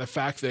right in the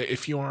fact that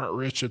if you aren't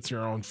rich, it's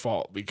your own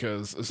fault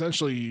because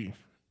essentially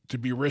to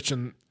be rich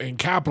in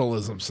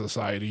capitalism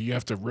society, you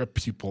have to rip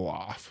people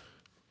off.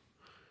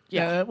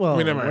 Yeah, well,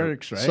 We it never-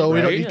 works, right? So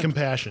we don't Right? need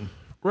compassion.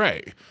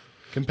 Right.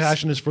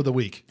 Compassion is for the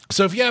weak.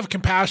 So if you have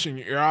compassion,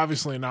 you're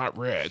obviously not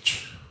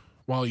rich.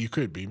 Well, you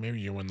could be. Maybe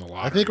you win the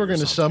lottery. I think we're going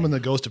to to summon the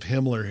ghost of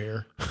Himmler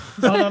here.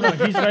 No.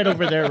 He's right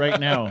over there right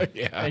now.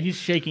 Yeah. He's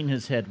shaking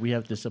his head. We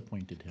have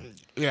disappointed him.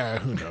 Yeah,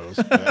 who knows?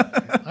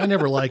 But I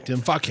never liked him.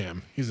 fuck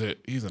him. He's an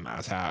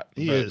asshat.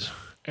 He But is.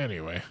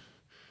 Anyway,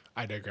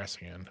 I digress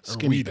again. Or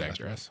Skinny we bastard.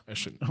 digress. I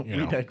should.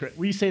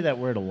 We say that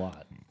word a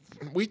lot.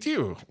 We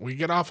do. We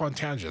get off on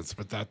tangents,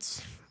 but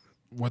that's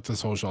what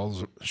this whole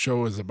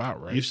show is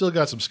about, right? You've still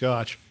got some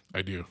scotch.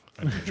 I do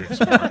drink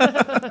some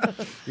more.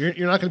 You're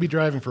not going to be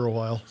driving for a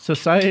while.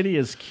 Society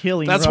is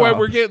killing That's why Rob.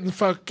 we're getting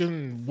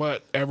fucking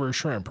whatever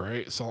shrimp,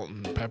 right? Salt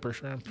and pepper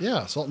shrimp.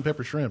 Yeah, salt and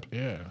pepper shrimp.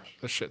 Yeah,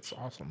 that shit's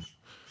awesome.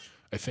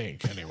 I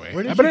think, anyway.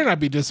 Where did I better not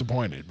be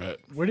disappointed, but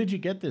Where did you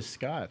get this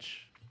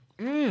scotch?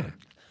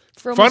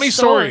 From funny a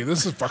story. store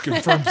This is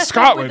fucking from with a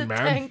Scotland, man.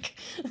 tank.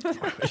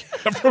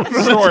 From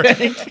the store.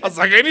 I was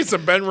like, I need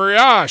some Ben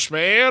Riach,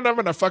 man. I'm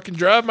gonna fucking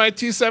drive my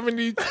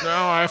T-70.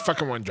 No, I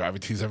fucking wouldn't drive a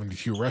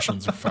T-72.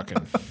 Russians are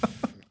fucking.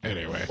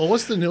 Anyway. Well,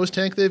 what's the newest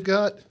tank they've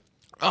got?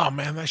 Oh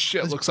man, that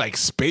shit looks like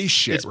space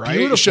shit, it's right? It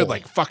beautiful. should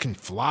like fucking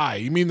fly.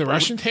 You mean the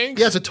Russian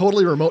tanks? Yeah, it's a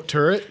totally remote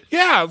turret.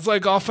 Yeah, it's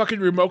like all fucking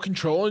remote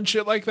control and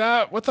shit like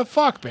that. What the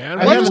fuck, man?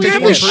 I Why haven't did we have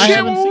seen this it. I shit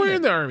haven't when we seen were it.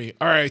 in the army?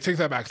 All right, take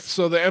that back.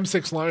 So the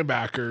M6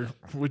 linebacker,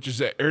 which is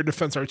the Air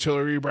Defense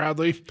Artillery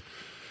Bradley.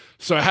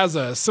 So it has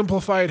a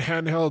simplified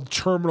handheld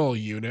terminal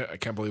unit. I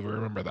can't believe I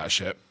remember that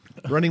shit.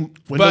 Running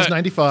Windows But-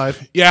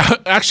 95. Yeah,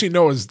 actually,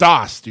 no, it's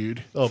DOS,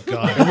 dude. Oh, It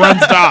God.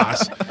 runs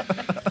DOS.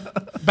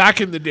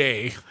 Back in the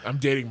day, I'm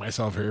dating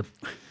myself here,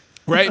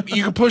 right?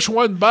 You could push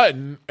one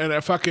button and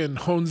it fucking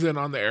hones in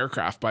on the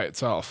aircraft by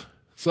itself.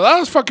 So that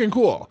was fucking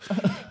cool.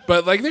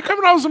 But like they're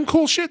coming out with some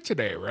cool shit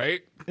today,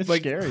 right? It's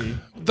like scary.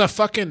 the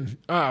fucking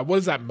what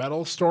is that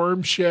metal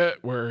storm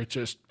shit where it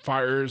just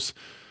fires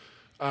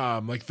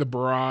like the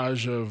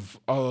barrage of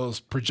all those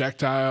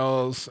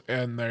projectiles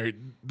and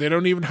they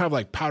don't even have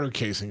like powder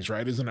casings,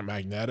 right? Isn't it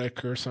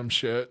magnetic or some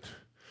shit?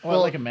 Oh,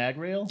 like a mag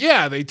rail?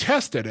 Yeah, they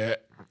tested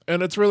it,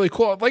 and it's really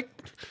cool. Like,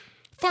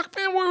 fuck,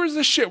 man, where was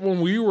this shit when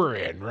we were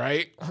in,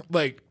 right?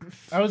 Like,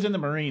 I was in the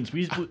Marines.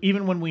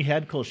 Even when we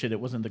had cool shit, it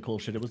wasn't the cool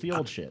shit. It was the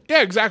old shit.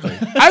 yeah, exactly.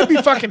 I'd be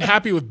fucking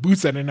happy with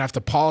boots that didn't have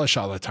to polish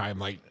all the time.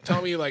 Like,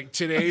 tell me, like,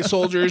 today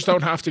soldiers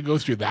don't have to go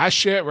through that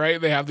shit,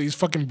 right? They have these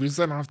fucking boots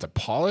that don't have to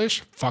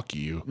polish. Fuck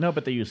you. No,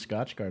 but they use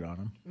Scotch Guard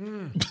on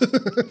them.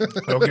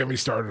 Don't get me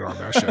started on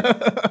that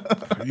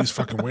shit. I use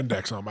fucking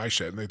Windex on my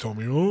shit, and they told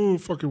me, oh,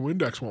 fucking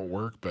Windex won't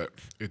work, but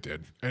it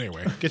did.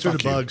 Anyway. Gets rid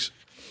of fuck you. bugs.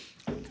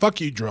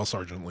 Fuck you, Drill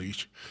Sergeant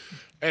Leach.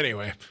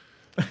 Anyway,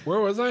 where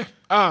was I?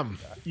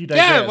 You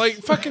Yeah, digress. like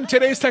fucking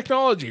today's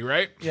technology,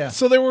 right? Yeah.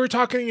 So they were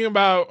talking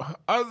about.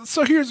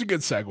 So here's a good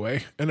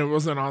segue, and it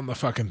wasn't on the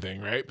fucking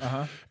thing, right?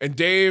 And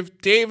Dave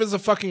is a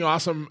fucking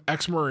awesome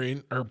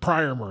ex-Marine or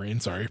prior Marine.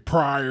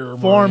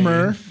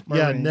 Former.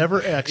 Yeah, Marine.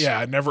 never X.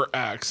 Yeah, never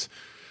ex.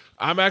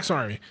 I'm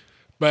ex-Army,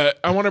 but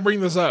I want to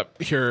bring this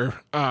up here,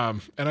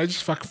 and I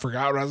just fucking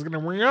forgot what I was gonna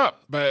bring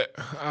up. But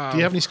Do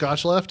you have any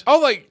scotch left? oh,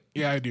 like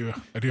yeah, I do.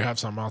 I do have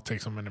some. I'll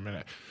take some in a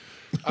minute.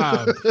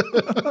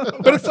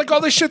 But it's like all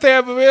the shit they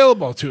have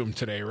available to them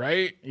today,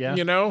 right? Yeah.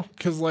 You know,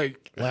 because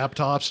like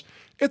Laptops.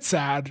 it's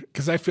sad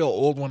because I feel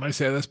old when I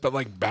say this, but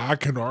like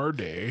back in our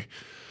day,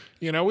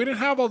 you know, we didn't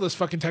have all this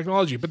fucking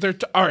technology. But they're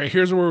all right.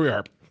 Here's where we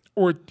are.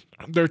 Or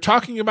they're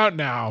talking about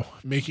now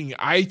making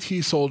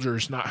IT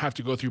soldiers not have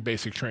to go through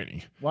basic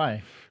training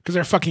Why? because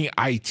they're fucking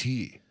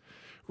IT,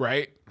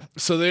 right?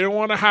 So they don't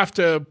want to have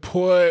to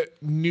put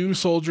new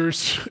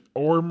soldiers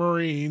or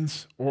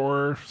Marines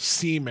or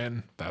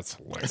seamen. That's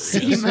hilarious.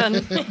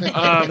 Seaman.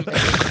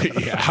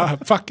 Yeah,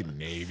 fucking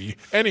Navy.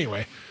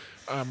 Anyway,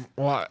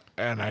 well,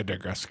 and I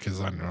digress because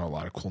I know a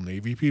lot of cool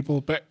Navy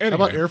people. But How anyway,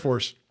 about Air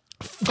Force?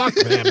 fuck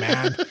them,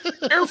 man.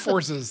 Air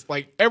Force is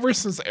like ever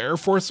since the Air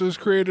Force was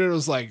created, it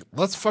was like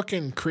let's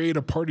fucking create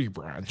a party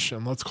branch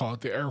and let's call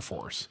it the Air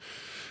Force,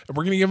 and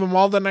we're gonna give them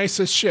all the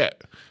nicest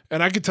shit.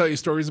 And I could tell you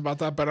stories about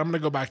that, but I'm gonna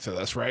go back to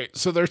this, right?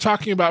 So they're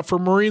talking about for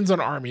Marines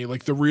and Army,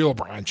 like the real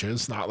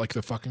branches, not like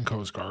the fucking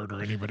Coast Guard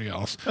or anybody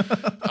else.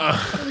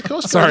 The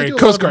Coast Guard, they Sorry, do a lot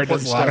Coast of Guard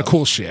does important a lot of stuff.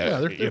 cool shit. Yeah,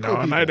 they're you know, cool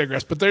and I people.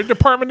 digress. But they're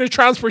Department of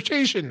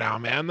Transportation now,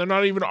 man. They're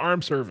not even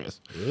armed service.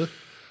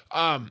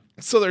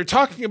 So they're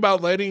talking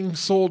about letting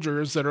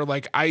soldiers that are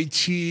like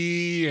IT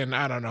and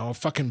I don't know,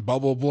 fucking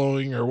bubble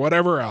blowing or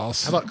whatever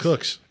else, How about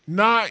cooks?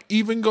 not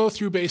even go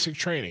through basic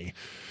training.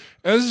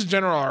 And this is a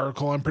general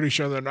article. I'm pretty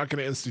sure they're not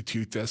going to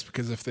institute this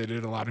because if they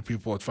did, a lot of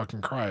people would fucking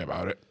cry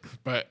about it.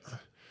 But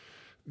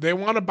they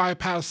want to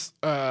bypass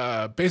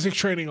basic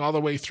training all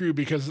the way through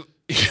because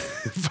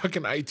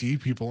fucking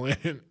IT people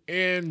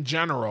in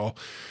general,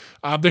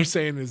 they're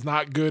saying is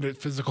not good at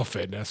physical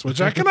fitness, which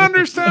I can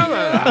understand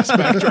that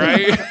aspect,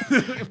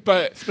 right?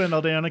 But Spend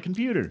all day on a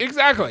computer.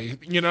 exactly,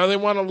 you know, they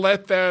want to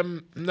let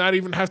them not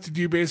even have to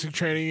do basic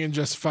training and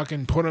just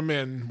fucking put them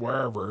in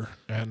wherever.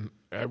 And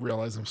I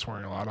realize I'm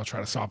swearing a lot. I'll try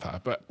to stop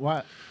that. But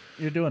What?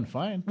 You're doing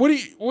fine. what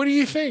do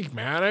you think,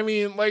 man? I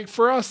mean, like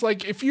for us,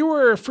 like if you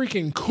were a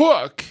freaking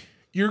cook,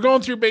 You're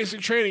going through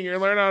basic training. You're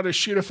learning how to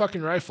shoot a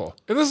fucking rifle.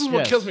 And this is what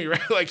Yes. kills me,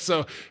 right? Like,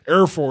 so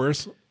Air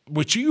Force,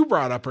 which you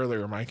brought up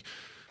earlier, Mike,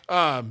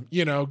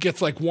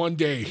 gets like one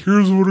day.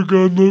 Here's what a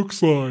gun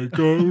looks like.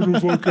 I'm gonna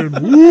fucking,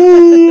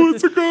 woo,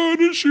 it's a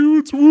gun, it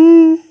shoots,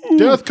 woo.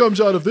 Death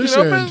comes out of this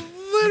But end.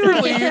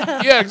 literally,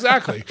 yeah,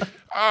 exactly.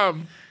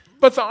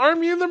 But the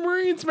Army and the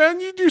Marines,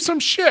 man, you do some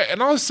shit.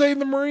 And I'll say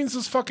the Marines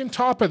is fucking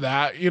top of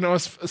that,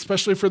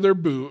 especially for their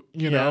boot,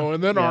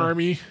 and then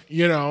Army,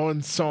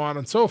 and so on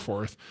and so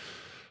forth.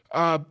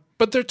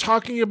 But they're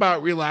talking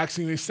about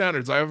relaxing these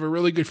standards. I have a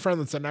really good friend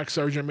that's an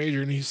ex-sergeant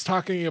major, and he's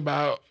talking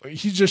about,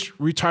 he just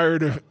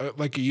retired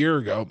like a year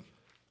ago.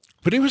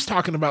 But he was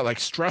talking about like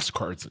stress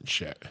cards and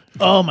shit.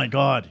 Oh my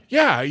God.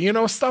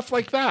 Yeah, stuff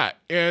like that.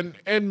 And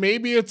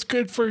maybe it's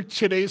good for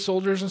today's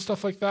soldiers and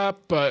stuff like that,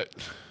 but...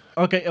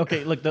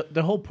 Okay. Look,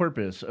 the whole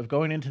purpose of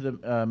going into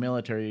the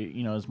military,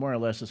 is more or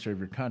less to serve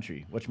your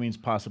country, which means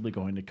possibly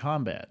going to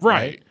combat.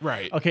 Right.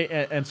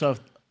 Okay, and so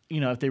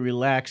if they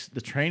relax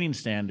the training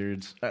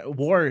standards,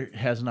 war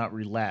has not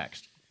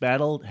relaxed.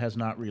 Battle has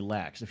not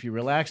relaxed. If you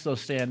relax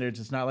those standards,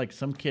 it's not like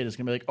some kid is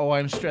gonna be like, "Oh,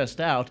 I'm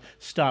stressed out.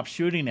 Stop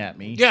shooting at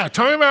me." Yeah,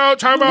 time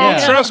out, Yeah.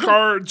 stress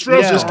card,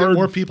 stress Yeah. Just get card.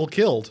 more people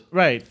killed.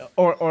 Right.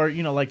 Or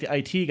like the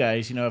IT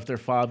guys, if their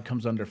fob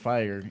comes under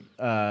fire,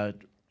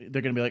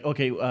 they're going to be like,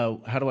 okay,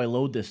 how do I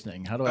load this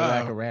thing? How do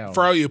I rack around?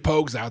 For all you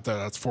pogues out there,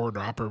 that's forward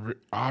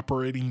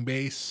operating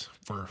base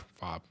for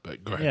FOB.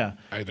 But go ahead. Yeah.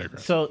 I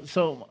digress.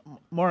 So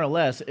more or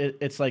less,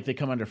 it's like they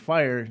come under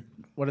fire.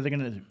 What are they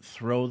going to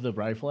throw the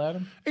rifle at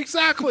them?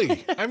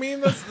 Exactly. I mean,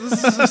 this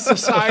is a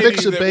society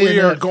Fix a that we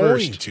are bayonet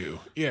going first. to.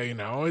 Yeah, I'm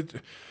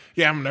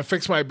going to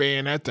fix my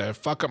bayonet to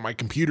fuck up my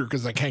computer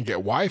because I can't get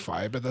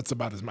Wi-Fi, but that's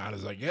about as mad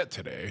as I get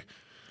today.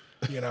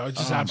 It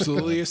just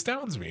absolutely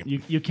astounds me.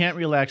 You can't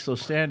relax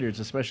those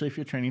standards, especially if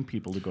you're training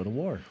people to go to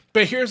war.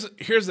 But here's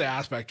the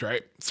aspect,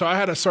 right? So I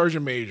had a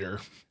sergeant major,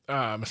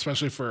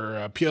 especially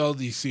for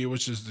PLDC,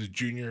 which is the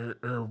junior,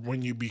 or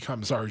when you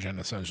become sergeant,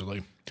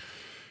 essentially.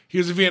 He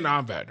was a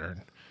Vietnam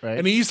veteran. Right.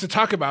 And he used to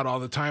talk about all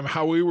the time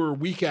how we were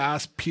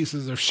weak-ass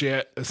pieces of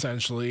shit,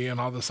 essentially, and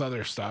all this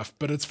other stuff.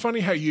 But it's funny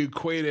how you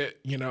equate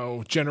it,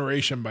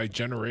 generation by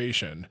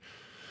generation,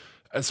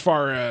 as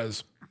far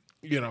as,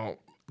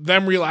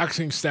 them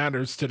relaxing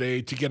standards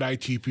today to get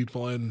IT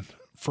people in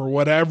for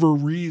whatever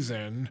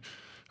reason.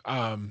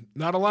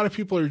 Not a lot of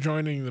people are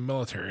joining the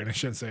military, and I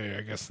shouldn't say,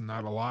 I guess,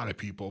 not a lot of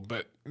people,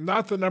 but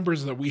not the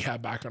numbers that we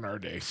had back in our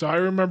day. So I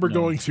remember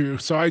going through,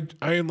 so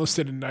I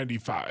enlisted in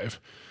 95,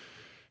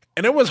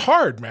 and it was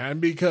hard, man,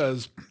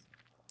 because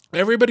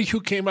everybody who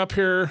came up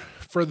here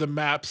for the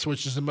MAPS,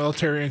 which is the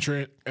military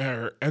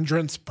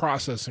entrance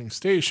processing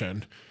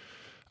station,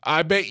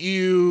 I bet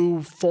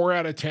you 4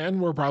 out of 10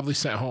 were probably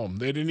sent home.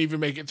 They didn't even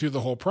make it through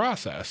the whole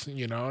process,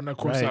 and of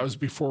course Right. that was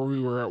before we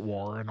were at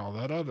war and all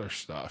that other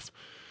stuff.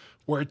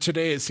 Where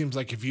today it seems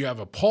like if you have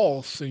a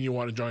pulse and you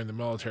want to join the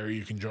military,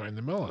 you can join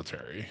the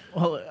military.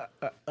 Well,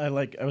 I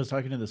was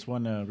talking to this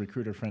one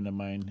recruiter friend of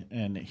mine,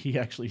 and he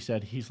actually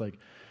said, he's like,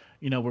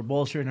 we're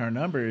bolstering our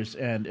numbers,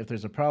 and if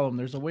there's a problem,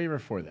 there's a waiver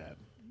for that.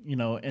 And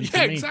to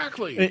Yeah, me,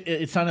 exactly.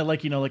 It sounded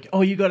like,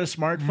 oh, you got a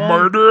smartphone?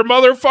 Murder a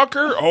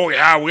motherfucker? Oh,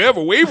 yeah, we have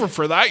a waiver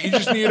for that. You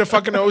just need a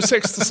fucking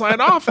 06 to sign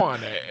off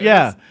on it.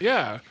 Yeah.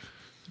 Yeah.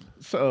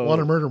 So Want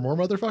to murder more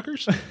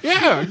motherfuckers?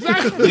 Yeah,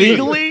 exactly.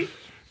 legally?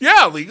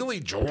 Yeah, legally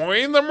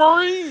join the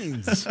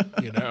Marines.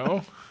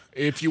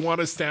 If you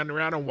want to stand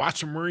around and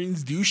watch the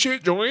Marines do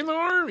shit, join the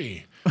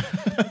Army.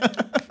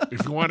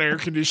 If you want air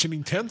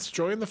conditioning tents,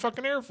 join the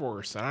fucking Air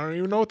Force. I don't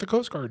even know what the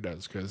Coast Guard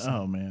does because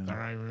Oh, man. they're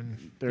not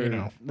even, They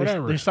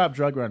whatever. stopped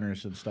drug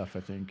runners and stuff, I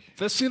think.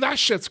 See, that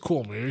shit's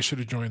cool. Maybe I should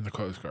have joined the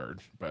Coast Guard.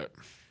 But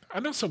I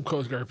know some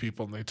Coast Guard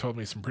people, and they told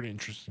me some pretty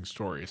interesting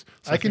stories.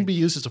 So I can be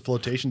used as a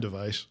flotation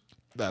device.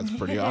 That's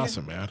pretty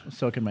awesome, man.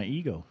 So can my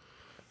ego.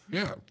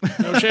 Yeah.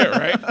 No shit,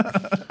 right?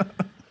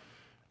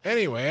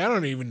 Anyway, I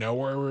don't even know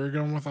where we were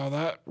going with all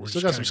that. We're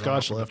Still just got some kinda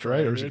going scotch off left, on a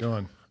right? Or is it tangent.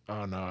 going?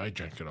 Oh, no, I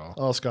drank it all.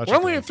 Oh, scotch. We're is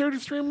only gone. at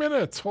 33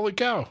 minutes. Holy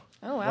cow.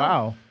 Oh, wow.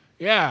 Wow.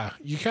 Yeah,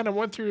 you kind of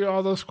went through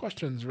all those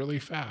questions really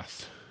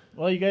fast.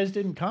 Well, you guys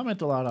didn't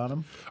comment a lot on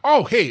them.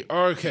 Oh, hey,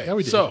 okay. Yeah,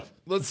 we did. So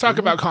let's talk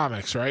about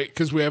comics, right?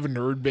 Because we have a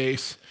nerd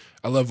base.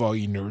 I love all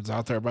you nerds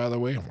out there, by the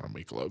way. I want to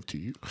make love to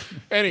you.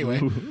 Anyway,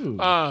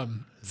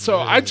 so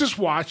I just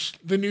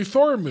watched the new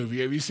Thor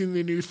movie. Have you seen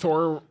the new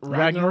Thor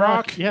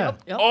Ragnarok? Yeah.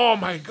 Yep. Oh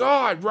my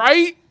God!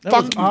 Right? That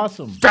was Fucking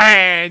awesome.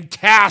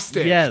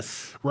 fantastic.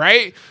 Yes.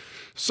 Right?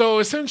 So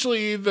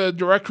essentially, the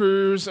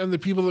directors and the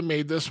people that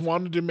made this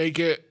wanted to make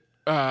it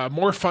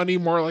more funny,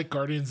 more like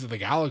Guardians of the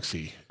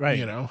Galaxy. Right.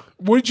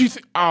 What did you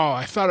think? Oh,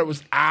 I thought it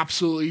was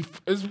absolutely.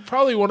 It's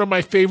probably one of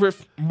my favorite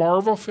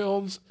Marvel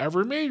films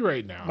ever made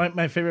right now.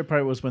 My favorite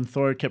part was when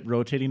Thor kept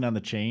rotating on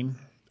the chain.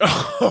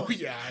 Oh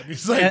yeah, and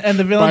he's like, And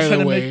the villain's by trying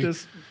the to way, make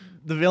this.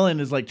 The villain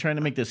is like trying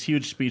to make this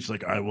huge speech,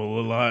 like "I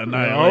will I'm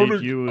annihilate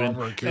gonna- you," I'm and,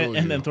 gonna kill and, you.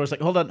 and then Thor's like,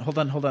 "Hold on,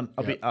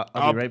 I'll be right back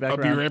I'll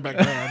around." be right back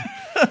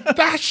around.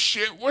 That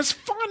shit was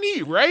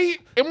funny, right?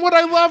 And what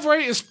I love,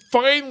 right, is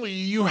finally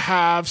you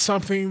have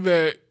something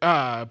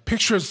that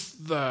pictures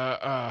the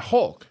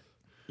Hulk.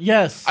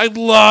 Yes. I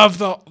love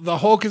the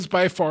Hulk is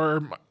by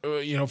far,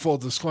 full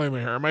disclaimer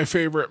here, my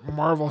favorite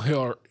Marvel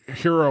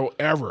hero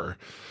ever.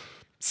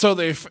 So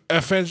they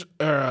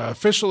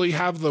officially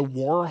have the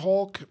War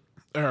Hulk,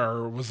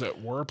 or was it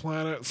War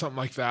Planet, something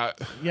like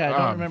that? Yeah, I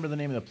don't remember the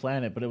name of the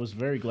planet, but it was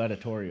very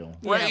gladiatorial.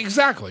 Right,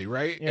 exactly,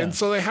 right? Yeah. And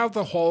so they have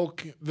the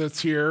Hulk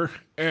that's here.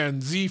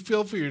 And Z,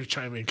 feel free to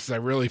chime in because I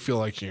really feel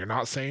like you're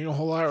not saying a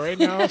whole lot right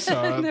now. So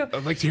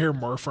I'd like to hear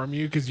more from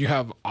you because you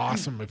have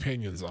awesome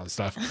opinions on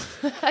stuff.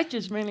 I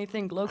just mainly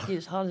think Loki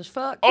is hot as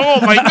fuck.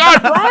 Oh my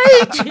God,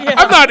 right? Yeah.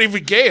 I'm not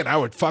even gay and I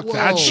would fuck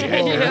that Whoa, shit.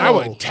 whoa, Man. whoa. I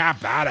would tap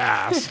that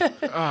ass.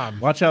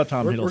 Watch out,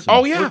 Tom Hiddleston.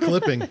 Oh, yeah.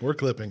 We're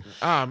clipping.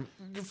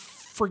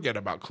 Forget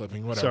about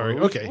clipping, whatever. Sorry,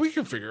 okay. We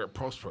can figure it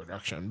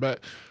post-production. But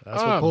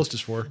That's what post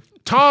is for.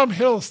 Tom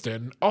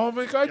Hiddleston. Oh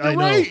my God, I you're know.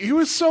 right. He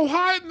was so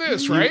hot in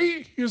this,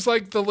 right? He was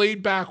like the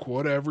laid back,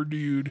 whatever,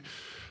 dude.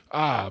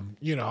 I'm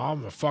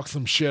gonna fuck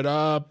some shit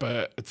up,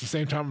 but at the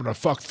same time, I'm gonna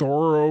fuck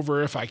Thor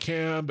over if I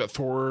can. But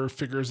Thor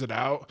figures it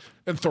out,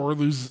 and Thor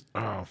loses.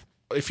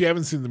 If you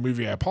haven't seen the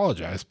movie, I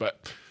apologize,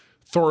 but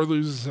Thor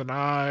loses an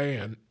eye,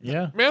 and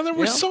Yeah. man, there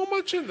was Yeah. so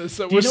much in this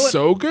that Do you was know what-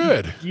 so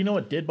good. Do you know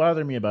what did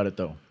bother me about it,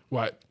 though?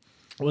 What?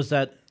 Was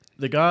that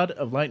the god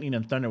of lightning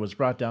and thunder was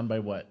brought down by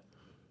what?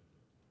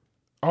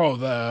 Oh,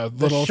 the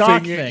little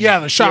shock thing. Yeah,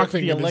 the shock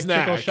thing The in his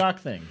electrical neck. shock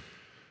thing.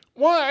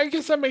 Well, I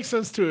guess that makes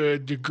sense to a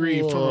degree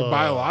from a Whoa.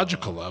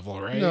 biological level,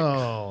 right?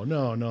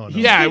 No.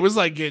 Yeah, it was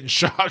like getting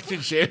shocked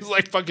and shit. It was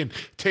like fucking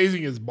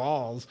tasing his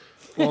balls.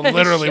 Well,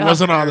 literally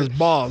wasn't on his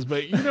balls,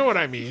 but you know what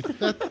I mean.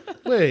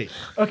 Wait.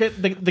 Okay,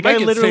 the guy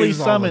Mike, it literally stays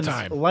all the summons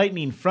time.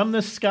 lightning from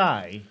the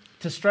sky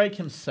to strike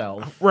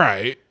himself,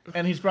 Right.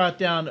 and he's brought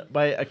down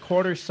by a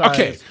quarter-sized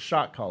Okay.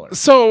 shock collar.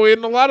 So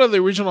in a lot of the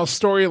original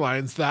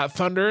storylines, that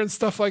thunder and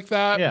stuff like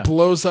that Yeah.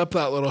 blows up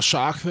that little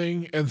shock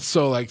thing. And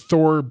so like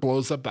Thor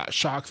blows up that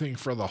shock thing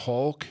for the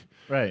Hulk.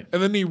 Right,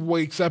 And then he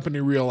wakes up and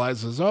he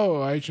realizes,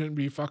 oh, I shouldn't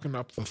be fucking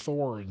up the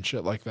Thor and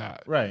shit like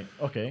that. right,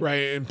 okay.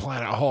 Right, in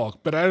Planet Hulk.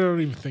 But I don't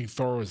even think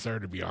Thor was there,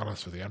 to be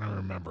honest with you. I don't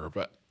remember.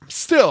 But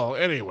still,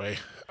 anyway,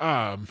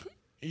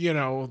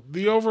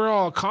 the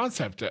overall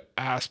concept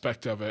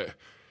aspect of it,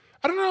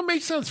 I don't know, it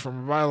makes sense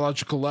from a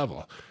biological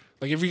level.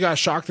 Like, if you got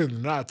shocked in the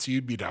nuts,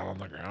 you'd be down on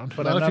the ground.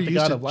 But I'm Not not if the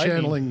you're used god to of lightning.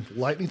 channeling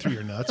lightning through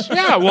your nuts.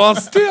 Yeah, well,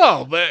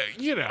 still, but,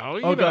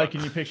 Oh god,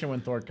 can you picture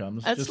when Thor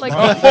comes? That's Just like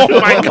Oh,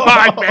 my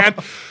God, man.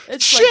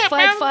 it's Shit, like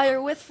fight man.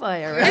 fire with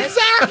fire, right?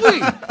 Exactly.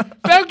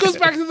 That goes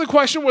back to the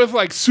question with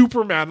like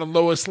Superman and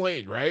Lois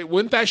Lane, right?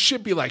 Wouldn't that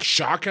shit be like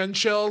shotgun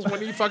shells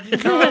when he fucking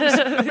comes?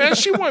 Man,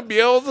 she wouldn't be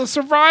able to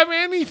survive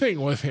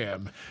anything with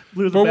him.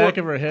 blew the But back what-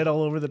 of her head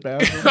all over the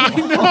bathroom. I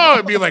know.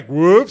 It'd be like,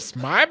 whoops,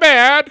 my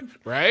bad,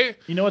 right?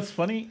 You know what's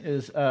funny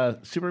is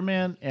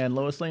Superman and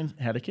Lois Lane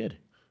had a kid.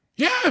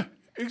 Yeah,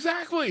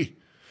 exactly.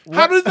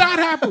 How did that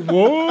happen?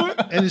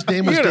 What? And his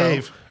name was You know.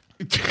 Dave.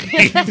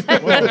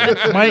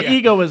 My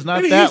ego is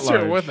not And that he's here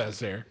large. with us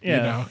here.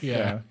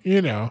 Yeah,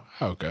 You know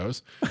how it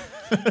goes.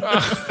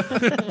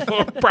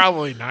 Well,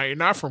 probably not. You're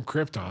not from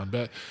Krypton,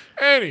 but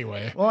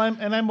anyway. Well,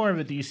 I'm more of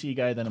a DC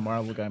guy than a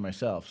Marvel guy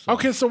myself. So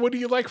Okay, so what do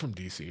you like from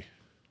DC?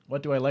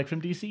 what do I like from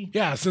DC?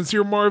 Yeah, since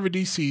you're more of a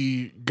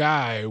DC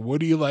guy, what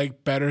do you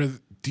like better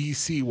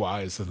DC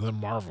wise than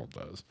Marvel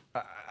does?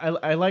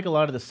 I like a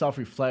lot of the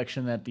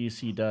self-reflection that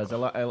DC does. I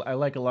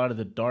like a lot of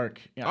the dark.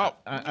 Oh,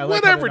 I like how they're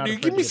whatever, not dude.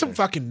 afraid Give to me get some there.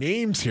 fucking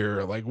names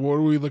here. Like, what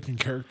are we looking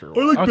character?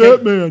 I like Okay.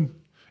 Batman.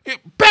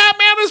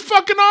 Batman is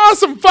fucking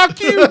awesome. Fuck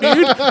you,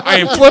 dude. I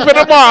am flipping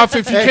him off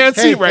if you can't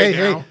see right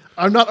now.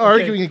 I'm not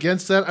arguing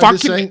against that. I'm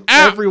just saying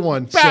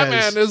everyone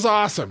Batman says is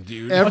awesome,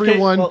 dude.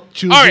 everyone well-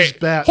 chooses All right,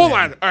 Batman. hold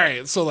on. All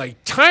right, so like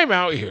time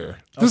out here.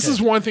 This Okay. is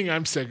one thing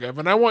I'm sick of,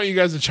 and I want you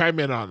guys to chime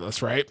in on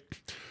this, right?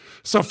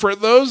 So for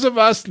those of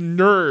us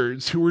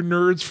nerds who were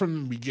nerds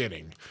from the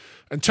beginning,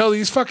 until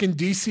these fucking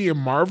DC and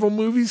Marvel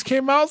movies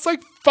came out, it's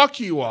like,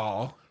 fuck you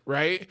all,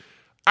 right?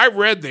 I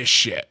read this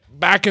shit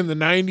back in the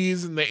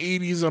 90s and the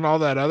 80s and all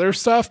that other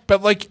stuff,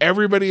 but like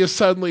everybody is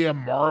suddenly a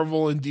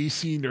Marvel and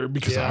DC nerd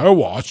because I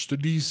watched a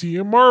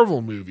DC and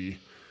Marvel movie.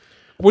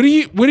 What do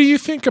you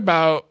think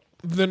about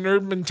the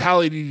nerd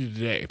mentality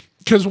today?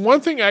 Because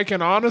one thing I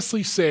can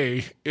honestly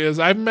say is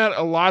I've met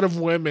a lot of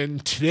women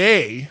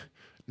today,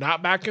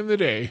 not back in the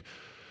day,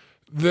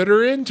 that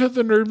are into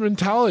the nerd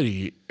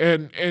mentality.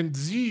 And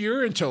Z,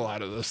 you're into a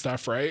lot of this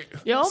stuff, right?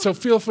 Yeah. So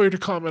feel free to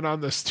comment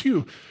on this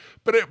too.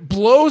 But it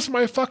blows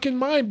my fucking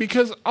mind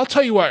because I'll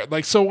tell you what,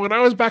 like, so when I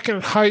was back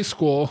in high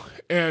school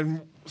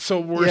and so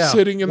we're Yeah.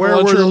 sitting in the Where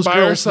were lunchroom those by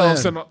girls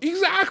ourselves then? and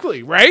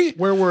exactly, right?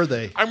 Where were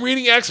they? I'm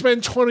reading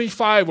X-Men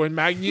 25 when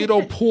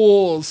Magneto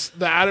pulls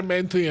the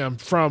adamantium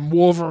from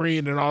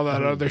Wolverine and all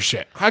that other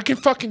shit. I can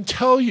fucking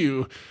tell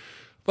you,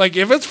 like,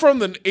 if it's from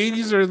the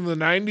 80s or the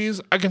 90s,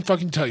 I can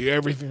fucking tell you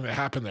everything that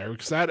happened there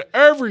because I had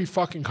every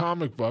fucking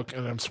comic book,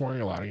 and I'm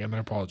swearing a lot again, I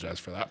apologize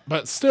for that.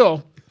 But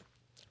still,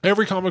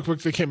 every comic book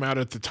that came out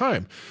at the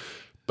time.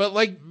 But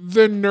like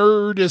the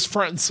nerd is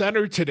front and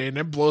center today, and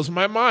it blows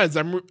my mind.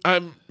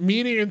 I'm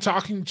meeting and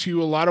talking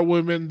to a lot of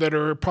women that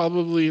are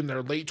probably in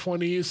their late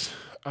 20s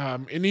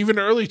and even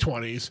early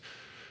 20s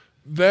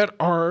that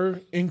are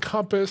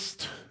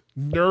encompassed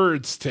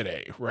nerds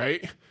today,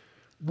 right?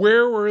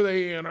 Where were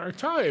they in our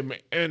time?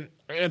 And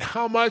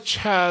how much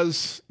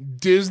has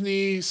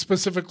Disney,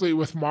 specifically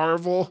with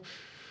Marvel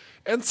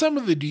and some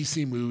of the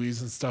DC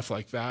movies and stuff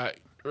like that,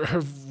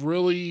 have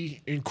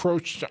really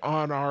encroached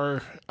on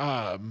our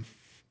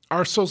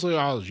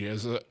sociology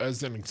as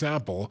an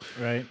example,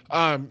 Right.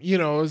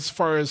 As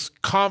far as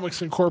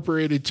comics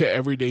incorporated to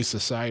everyday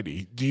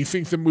society, do you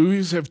think the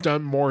movies have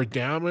done more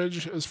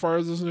damage as far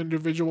as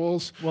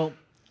individuals? Well,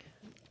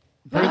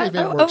 Or they I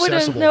more wouldn't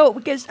accessible. know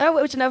because I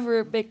was never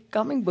a big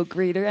comic book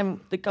reader, and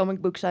the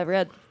comic books I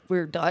read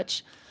were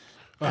Dutch.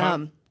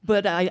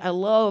 But I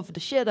love the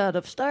shit out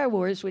of Star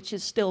Wars, which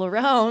is still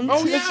around.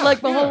 Oh, It's yeah,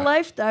 like my whole yeah.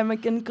 lifetime I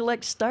can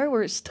collect Star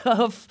Wars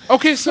stuff.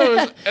 Okay,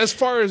 so as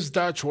far as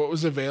Dutch, what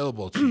was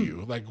available to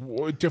you? Like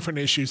what different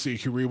issues that you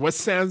could read? What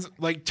stands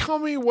like? Tell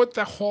me what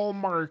the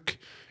hallmark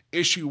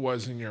issue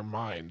was in your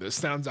mind that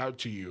stands out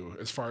to you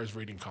as far as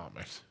reading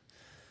comics.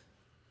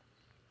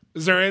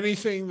 Is there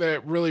anything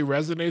that really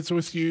resonates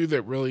with you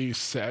that really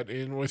set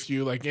in with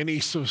you? Like any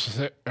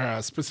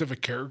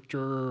specific character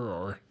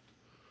or?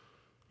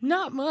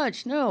 Not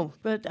much, no.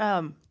 But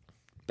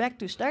back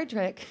to Star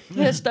Trek,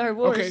 Star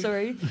Wars. Okay.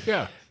 Sorry,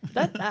 Yeah.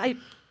 that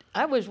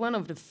I was one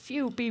of the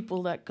few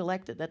people that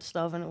collected that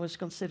stuff, and it was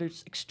considered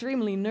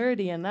extremely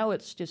nerdy. And now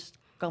it's just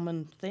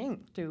common thing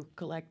to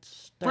collect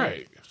Star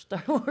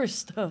Wars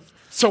stuff.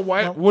 So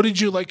what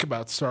did you like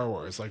about Star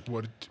Wars? Like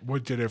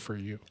what did it for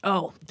you?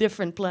 Oh,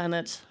 different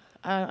planets.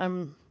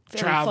 I'm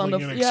very Traveling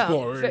fond of and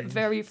exploring.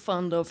 very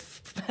fond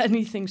of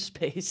anything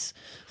space.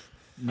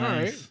 All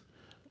right.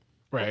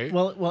 Right.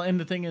 Well, and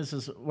the thing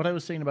is what I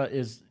was saying about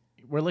is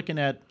we're looking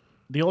at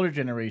the older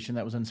generation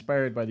that was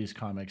inspired by these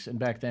comics, and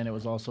back then it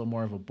was also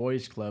more of a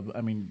boys' club.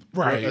 I mean,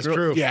 Right. That's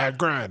true. Yeah,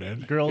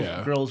 granted.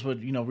 Yeah. girls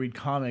would read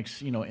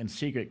comics in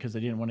secret because they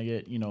didn't want to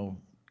get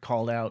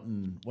called out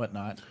and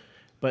whatnot.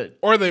 But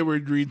Or they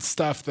would read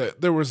stuff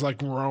that there was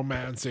like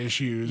romance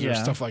issues or Yeah.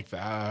 stuff like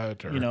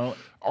that. Or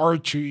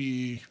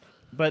Archie.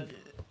 But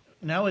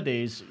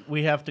nowadays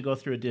we have to go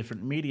through a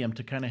different medium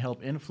to kind of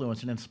help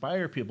influence and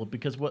inspire people,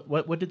 because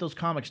what did those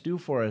comics do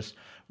for us?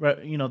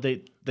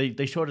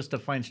 They showed us to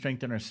find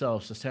strength in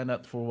ourselves, to stand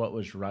up for what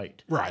was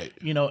right. Right.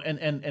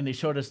 And they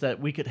showed us that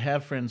we could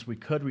have friends we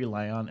could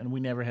rely on, and we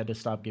never had to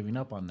stop giving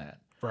up on that.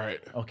 Right.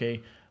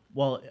 Okay,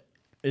 well,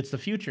 it's the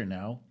future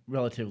now,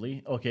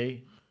 relatively.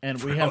 Okay, and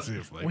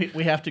Relatively.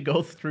 we have to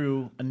go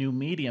through a new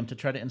medium to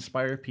try to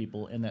inspire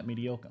people in that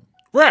mediocre.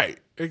 Right.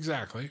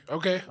 Exactly.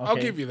 Okay. I'll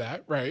Okay. give you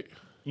that. Right.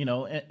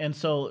 And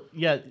so,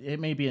 yeah, it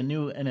may be a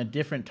new and a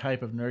different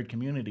type of nerd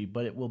community,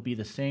 but it will be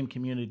the same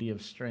community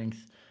of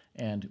strength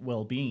and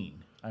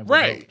well-being. I would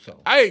Right. hope so.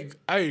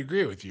 I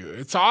agree with you.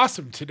 It's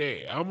awesome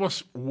today. I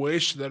almost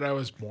wish that I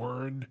was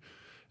born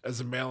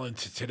as a male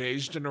into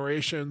today's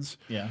generations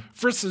Yeah.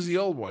 versus the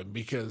old one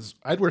because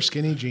I'd wear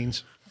skinny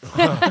jeans.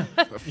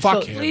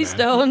 fuck him. Please man.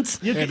 don't.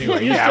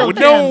 Anyway, You yeah, still well,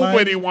 can,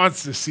 nobody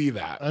wants to see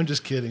that. I'm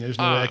just kidding. There's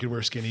no way I could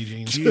wear skinny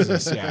jeans.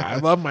 Jesus, yeah, I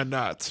love my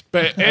nuts.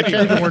 But I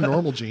anyway, even wear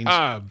normal jeans.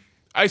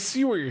 I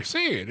see what you're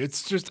saying.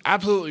 It's just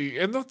absolutely,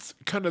 and that's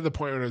kind of the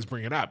point when I was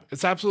bringing up.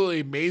 It's absolutely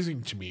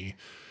amazing to me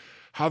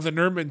how the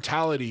nerd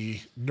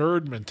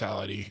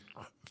mentality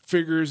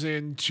figures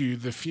into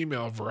the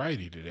female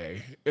variety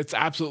today. It's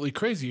absolutely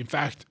crazy. In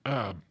fact,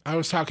 I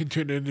was talking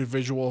to an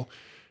individual,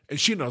 and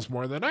she knows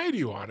more than I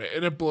do on it,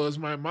 and it blows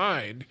my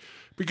mind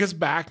because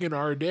back in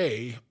our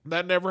day,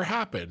 that never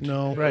happened.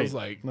 No. It Right. was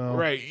like, No.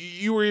 right,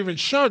 you were even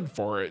shunned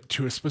for it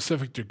to a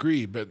specific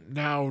degree, but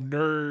now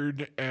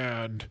nerd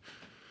and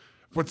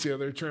what's the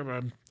other term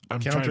I'm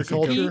trying to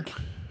think of? Counterculture?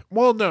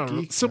 Well, no,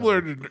 Geek?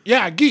 similar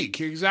to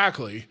geek,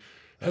 exactly.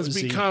 Has was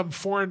Z. become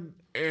foreign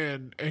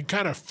and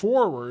kind of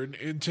forward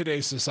in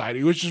today's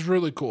society, which is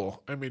really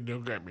cool. I mean,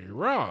 don't get me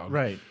wrong.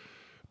 Right.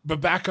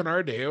 But back in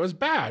our day, it was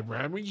bad,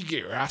 man. I mean, you get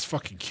your ass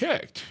fucking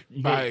kicked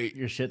You by get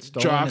your shit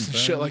stolen jocks and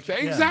shit burned. like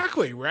that. Yeah.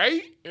 Exactly,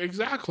 right?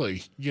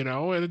 Exactly.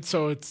 And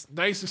so it's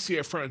nice to see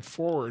it front and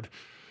forward.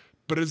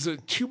 But is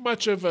it too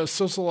much of a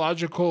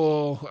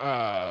sociological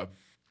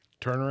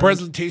Turnaround.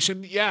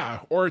 presentation? Yeah,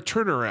 or a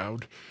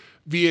turnaround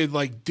via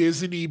like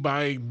Disney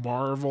buying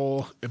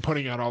Marvel and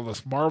putting out all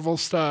this Marvel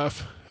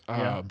stuff.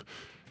 Yeah.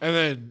 And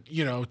then,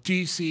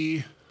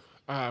 DC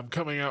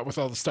coming out with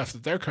all the stuff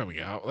that they're coming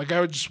out. Like,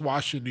 I would just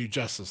watch the new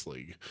Justice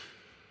League.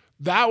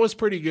 That was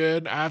pretty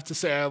good. I have to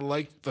say, I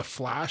liked the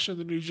Flash in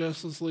the new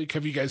Justice League.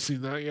 Have you guys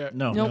seen that yet?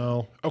 No. Nope.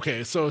 No.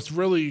 Okay, so it's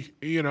really,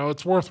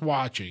 it's worth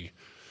watching.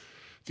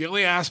 The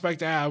only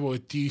aspect I have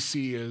with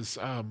DC is,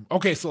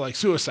 so like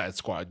Suicide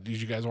Squad.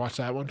 Did you guys watch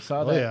that one?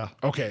 Saw Oh that. yeah.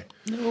 Okay.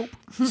 Nope.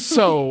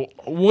 So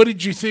what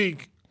did you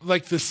think?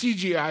 Like the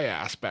CGI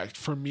aspect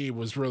for me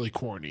was really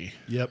corny.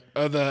 Yep.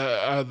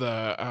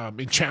 The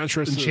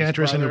Enchantress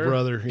And her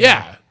brother.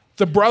 Yeah.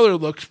 The brother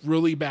looked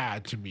really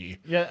bad to me.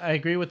 Yeah, I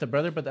agree with the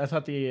brother, but I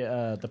thought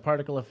the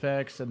particle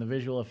effects and the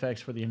visual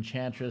effects for the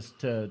Enchantress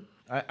to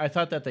I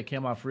thought that they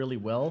came off really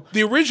well.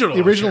 The original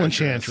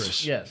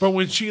Enchantress. Yes. But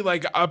when she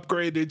like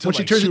upgraded to When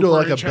she like turns into, Super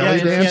like, a belly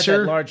Enchantress- She had dancer?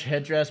 that large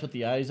headdress with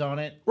the eyes on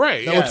it.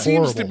 Right. That It was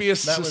seems to horrible. be a,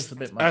 That was a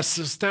bit much.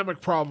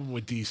 systemic problem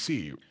with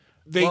DC.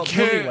 They Well,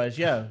 can't. movie-wise,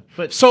 yeah.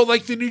 But So,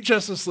 like the new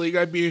Justice League,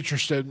 I'd be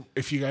interested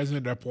if you guys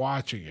end up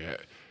watching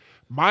it.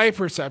 My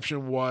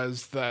perception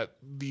was that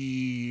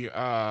the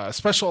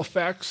special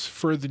effects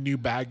for the new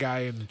bad guy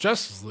in the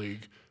Justice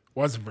League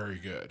wasn't very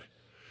good.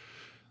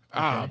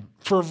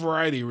 For a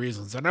variety of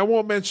reasons. And I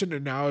won't mention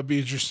it now. It'd be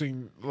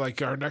interesting.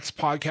 Like our next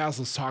podcast,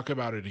 let's talk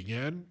about it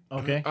again.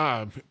 Okay.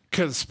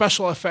 Because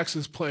special effects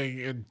is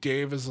playing, and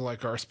Dave is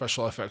like our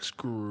special effects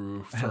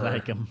guru for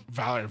like him.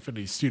 Valor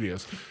Infinity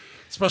Studios.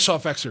 Special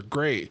effects are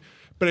great.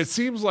 But it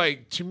seems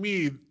like, to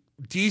me,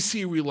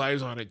 DC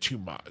relies on it too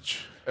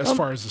much as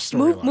far as the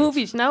story.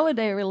 Movies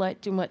nowadays rely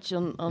too much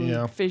on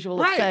Yeah. visual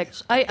Right.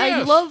 effects. I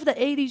Yes. love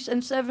the 80s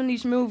and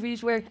 70s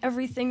movies where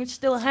everything is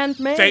still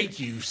handmade. Thank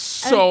you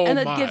so and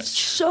it much. gives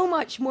so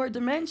much more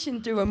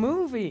dimension to a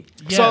movie.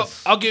 yes.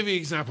 So I'll give you an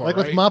example. Like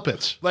right? with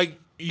Muppets. Like,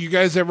 you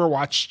guys ever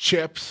watch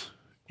Chips?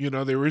 You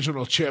know, the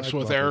original Chips like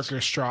with Muppets. Eric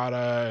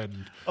Estrada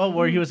and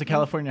where he was a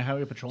California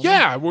Highway Patrolman?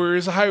 yeah, where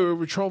he's a highway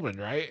patrolman,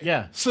 right?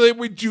 Yeah. So they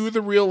would do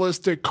the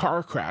realistic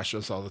car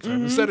crashes all the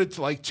time. Instead of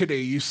like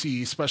today, you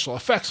see special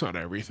effects on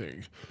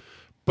everything,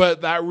 but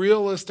that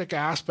realistic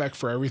aspect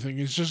for everything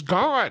is just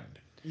gone.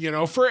 You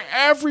know, for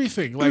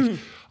everything. Like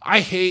I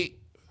hate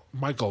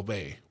Michael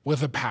Bay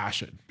with a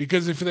passion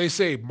because if they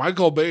say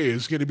Michael Bay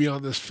is going to be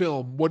on this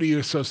film, what do you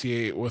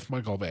associate with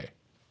Michael Bay?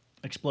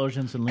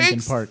 Explosions in Lincoln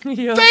Park.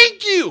 Yeah.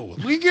 Thank you.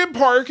 Lincoln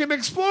Park and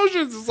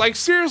explosions. It's like,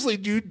 seriously,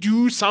 dude,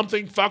 do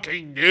something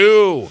fucking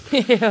new.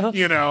 Yeah.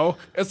 You know,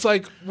 it's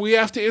like we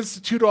have to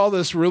institute all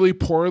this really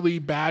poorly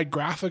bad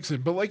graphics in.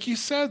 But like you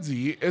said,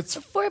 Z, it's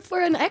For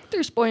an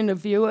actor's point of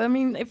view, I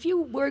mean, if you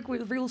work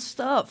with real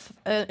stuff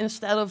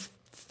instead of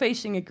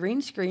facing a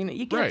green screen,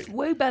 you get Right.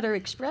 way better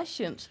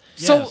expressions.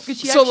 so. Yes.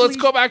 'Cause you So let's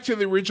actually- go back to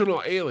the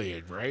original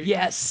Alien, right?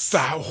 Yes.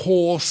 That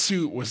whole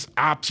suit was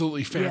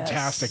absolutely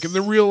fantastic, and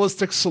the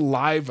realistic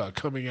saliva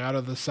coming out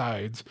of the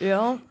sides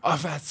Yeah.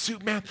 of that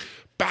suit, man.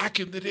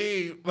 Back in the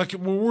day, like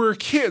when we were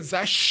kids,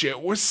 that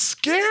shit was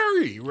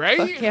scary,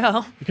 right?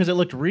 Yeah. Because it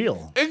looked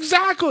real.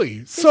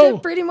 Exactly. So So,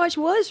 it pretty much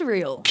was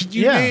real. can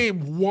you Yeah.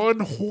 name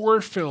one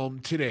horror film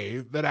today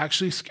that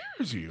actually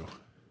scares you?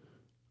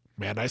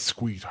 Man, I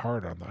squeaked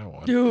hard on that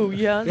one. Dude,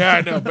 yeah. Yeah,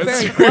 I know, but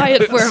Very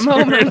quiet for a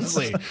moment.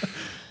 seriously,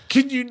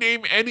 can you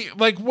name any?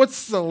 Like,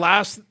 what's the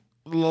last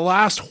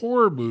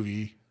horror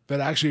movie that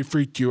actually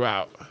freaked you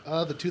out?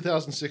 The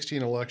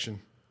 2016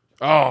 election.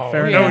 Oh,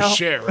 Fair no enough.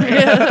 shit, right? I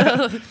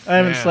haven't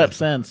Man. slept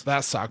since.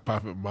 That sock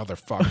puppet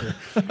motherfucker.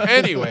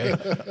 Anyway,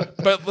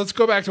 but let's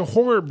go back to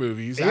horror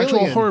movies. Actual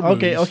Alien. horror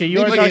movies. Okay, you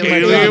are Maybe talking like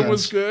about Alien genres.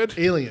 was good.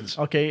 Aliens.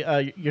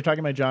 Okay, you're talking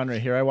about genre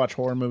here. I watch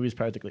horror movies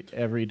practically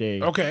every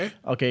day. Okay.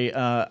 Okay,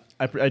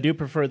 I do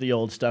prefer the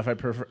old stuff. I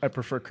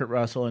prefer Kurt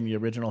Russell and the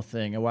original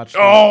Thing. I watched.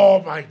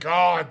 Oh my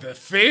god, The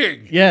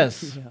Thing.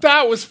 Yes.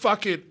 That was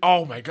fucking.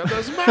 Oh my god, that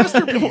was a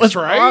masterpiece, was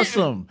right?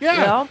 awesome. Yeah.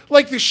 Yeah.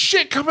 Like the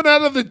shit coming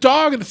out of the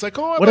dog, and it's like,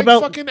 oh, I What like about-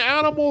 fucking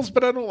animals,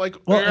 but I don't like.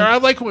 Well, or I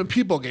like when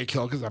people get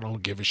killed because I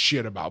don't give a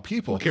shit about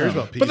people. Who cares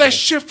about But people? that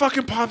shit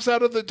fucking pops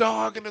out of the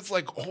dog, and it's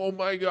like, oh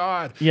my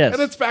god. Yes.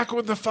 And it's back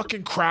when the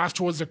fucking craft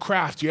was a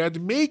craft. You had to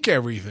make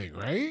everything,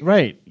 right?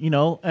 Right,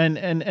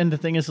 and the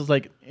thing is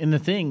like in The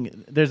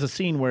Thing, there's a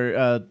scene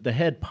where the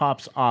head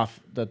pops off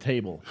the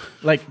table.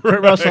 Like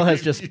Kurt Russell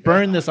has just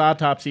burned this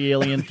autopsy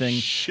alien thing,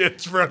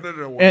 Shit's running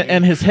away.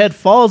 and his head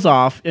falls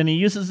off, and he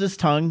uses his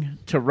tongue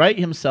to right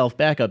himself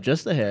back up,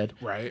 just the head,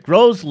 Right.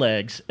 grows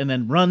legs, and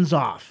then runs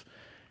off.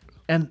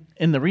 And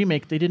in the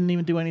remake, they didn't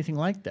even do anything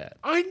like that.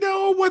 I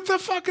know what the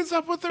fuck is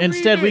up with the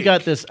Instead, we remake?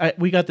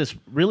 got this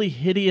really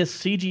hideous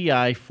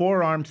CGI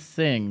four-armed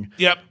thing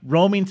Yep.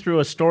 roaming through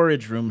a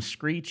storage room,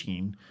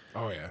 screeching.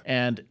 Oh yeah.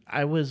 And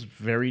I was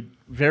very,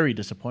 very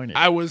disappointed.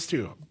 I was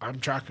too. I'm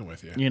tracking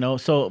with you.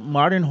 So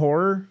modern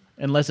horror,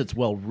 unless it's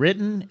well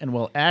written and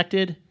well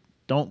acted,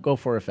 don't go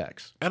for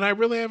effects. And I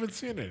really haven't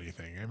seen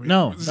anything. I mean,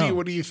 No, Z, no.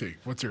 what do you think?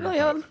 What's your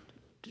Well, input?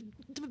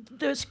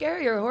 the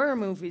scarier horror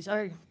movies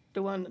are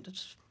the one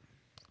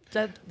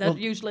that Well,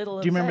 use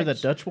little Do you remember that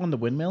effects. Dutch one, The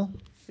Windmill?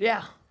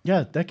 Yeah,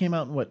 Yeah, that came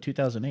out in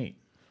 2008.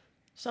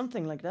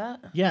 something like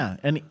that. Yeah,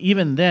 and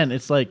even then,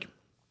 it's like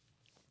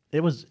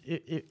it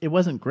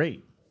wasn't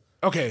great.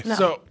 Okay, No.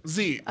 so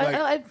Z,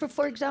 like,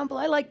 For example,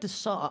 I like the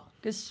Saw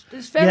because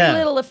there's very Yeah.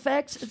 little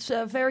effects. It's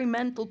a very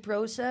mental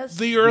process.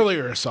 the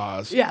earlier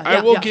Saws, Yeah, I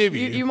yeah, will yeah. give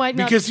you, You might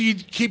not- because you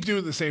keep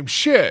doing the same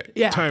shit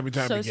time and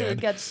time so again. it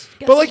gets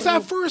but like a that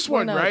little first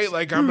one, worn out. right?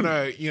 Like I'm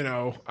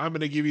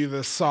gonna give you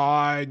the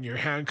saw and you're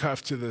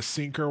handcuffed to the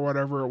sink or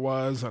whatever it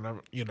was, and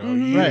you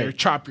either Right.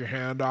 chop your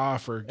hand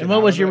off or. Get And what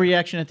out was of your it.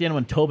 reaction at the end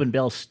when Tobin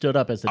Bell stood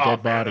up as the Oh,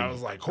 dead man, body? I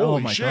was like, oh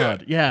holy my shit.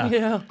 god, yeah.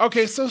 Yeah.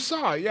 Okay, so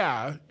Saw,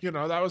 yeah,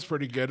 that was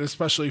pretty good,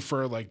 especially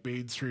for like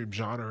mainstream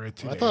genre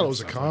today. I thought it and was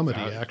a stuff comedy,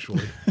 like actually.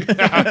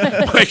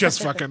 that. Like it's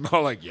fucking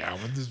all like, yeah,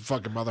 when this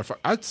fucking motherfucker,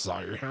 I'd saw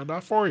your hand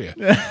off for you.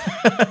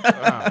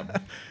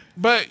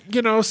 But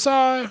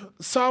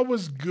Saw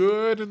was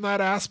good in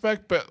that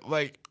aspect, but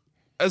like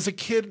as a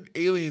kid,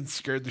 aliens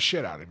scared the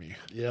shit out of me.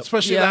 Yep.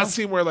 Especially Yeah. that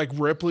scene where like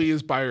Ripley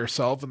is by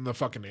herself and the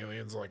fucking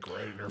aliens like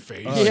right in her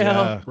face.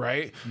 Yeah.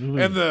 Right?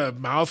 And the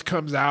mouth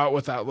comes out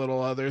with that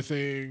little other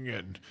thing.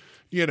 And,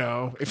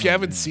 if you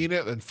haven't seen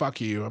it, then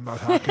fuck you. I'm not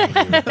talking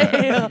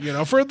to you.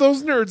 But, for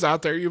those nerds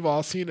out there, you've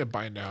all seen it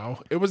by now.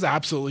 It was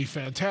absolutely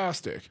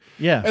fantastic.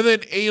 Yeah. And then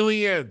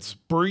aliens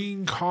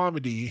bringing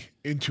comedy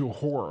into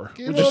horror.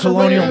 Game With the over,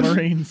 Colonial man.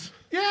 Marines.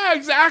 Yeah,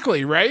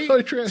 exactly, right?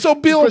 Oh, he So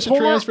Bill press a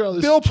transfer on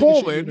this chicken shit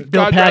Pullman, unit.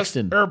 Bill God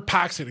Paxton.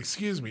 Paxton,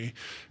 excuse me.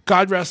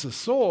 God rest his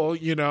soul.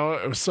 It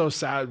was so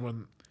sad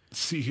when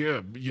see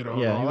him. And Yeah, all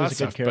he that was a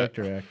stuff. good But,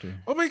 character actor.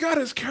 oh my God,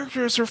 his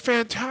characters are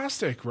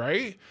fantastic,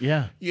 right?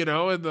 Yeah. And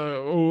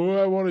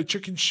I want a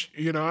chicken,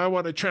 I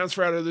want to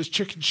transfer out of this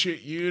chicken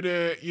shit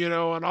unit,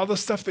 and all the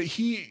stuff that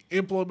he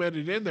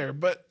implemented in there.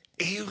 But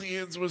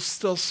aliens was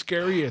still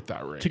scary at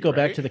that rate. To go back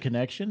right? to the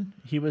connection,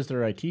 he was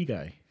their IT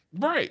guy.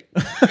 Right.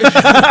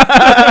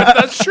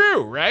 That's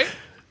true, right?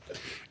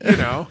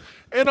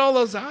 And all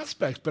those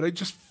aspects. But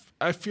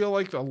I feel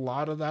like a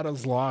lot of that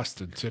is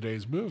lost in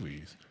today's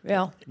movies.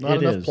 Yeah. Not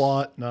It enough is.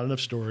 plot, not enough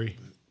story,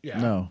 Yeah.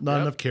 No. not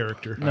Yep. enough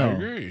character. No,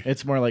 agree.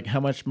 it's more like how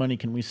much money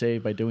can we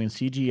save by doing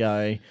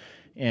CGI,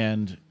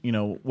 and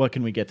what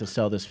can we get to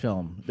sell this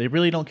film? They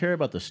really don't care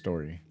about the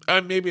story.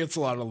 Maybe it's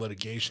a lot of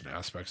litigation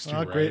aspects too, Ah,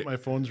 right? great, my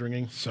phone's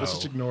ringing. Let's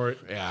just ignore it.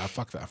 Yeah,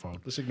 fuck that phone.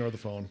 Let's ignore the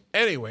phone.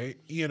 Anyway,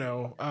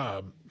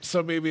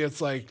 so maybe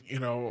it's like,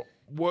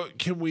 what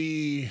can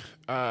we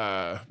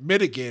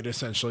mitigate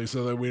essentially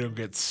so that we don't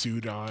get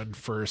sued on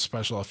for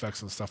special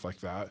effects and stuff like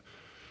that?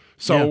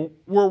 So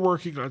we're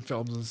working on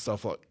films and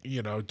stuff like,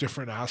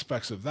 different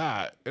aspects of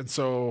that. And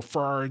so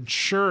for our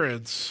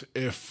insurance,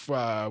 if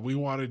we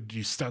wanted to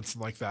do stunts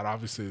like that,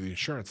 obviously the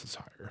insurance is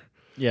higher.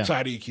 Yeah. So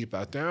how do you keep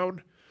that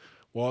down?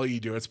 Well, you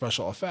do it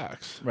special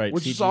effects, Right,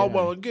 which is all CGI.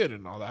 well and good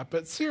and all that.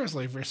 But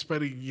seriously, if you're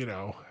spending,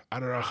 I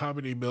don't know how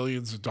many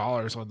millions of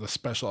dollars on the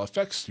special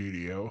effects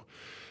studio,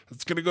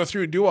 it's going to go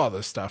through and do all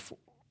this stuff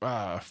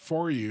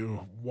for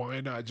you.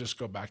 Why not just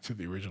go back to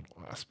the original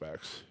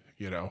aspects?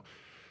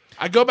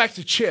 I go back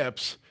to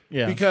Chips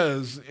Yeah.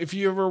 because if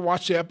you ever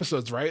watch the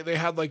episodes, right, they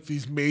had like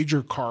these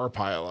major car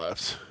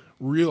pileups,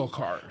 real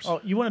cars.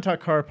 Oh, you want to talk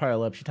car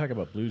pileups? You talk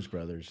about Blues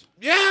Brothers.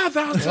 Yeah,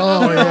 that's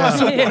another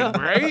awesome one,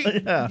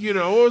 right? Yeah. It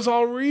was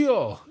all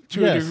real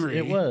to a Yes, degree.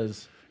 it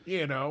was.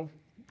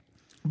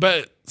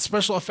 But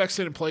special effects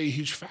didn't play a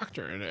huge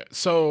factor in it.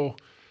 So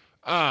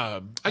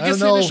I guess don't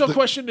the know, initial the-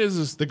 question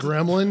is The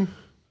gremlin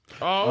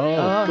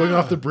yeah. going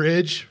off the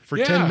bridge for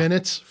Yeah. 10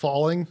 minutes,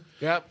 falling.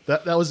 Yep.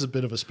 That was a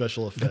bit of a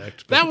special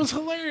effect. That was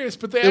hilarious,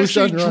 but they It was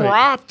actually done right.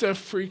 dropped a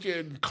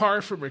freaking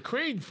car from a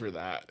crane for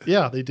that.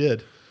 Yeah, they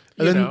did.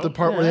 And You then know? the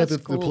part where they had the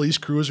that's cool. police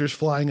cruisers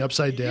flying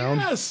upside down.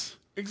 Yes,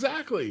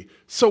 exactly.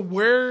 So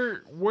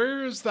where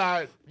is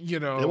that,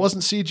 It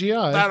wasn't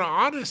CGI. that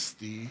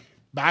honesty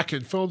back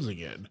in films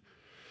again?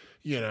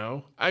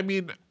 I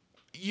mean,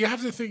 you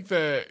have to think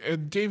that,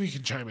 and Davey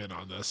can chime in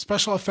on this,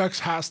 special effects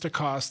has to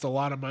cost a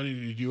lot of money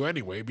to do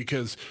anyway,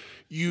 because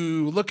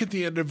you look at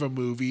the end of a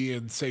movie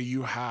and say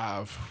you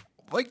have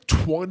like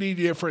 20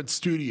 different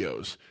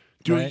studios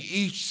doing Right.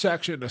 each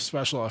section of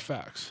special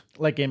effects.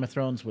 Like Game of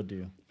Thrones would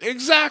do.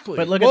 Exactly.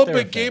 But look at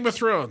their Game of effects.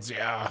 Thrones,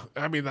 yeah.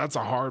 I mean, that's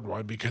a hard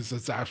one because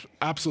it's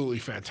absolutely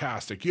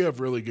fantastic. You have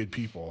really good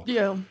people.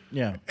 Yeah.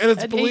 Yeah. And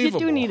it's You believable.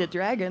 do need a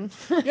dragon.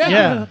 Yeah.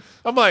 Yeah.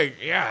 I'm like,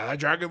 yeah, that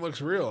dragon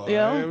looks real.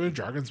 Yeah. I mean,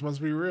 dragons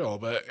must be real.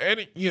 But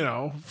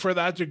for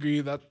that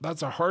degree,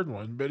 that's a hard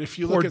one. But if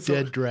you Poor look at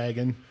dead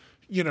dragon.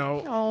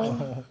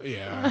 Oh.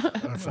 yeah,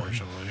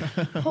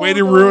 unfortunately. Way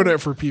to ruin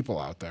it for people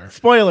out there.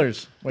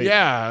 Spoilers. Wait.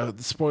 Yeah,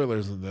 the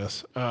spoilers in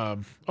this. We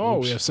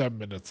have 7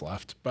 minutes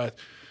left, but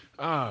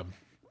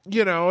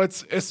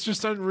it's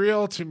just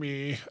unreal to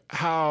me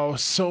how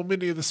so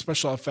many of the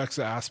special effects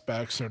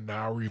aspects are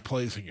now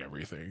replacing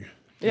everything.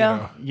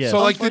 Yeah. Yes. So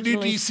like the new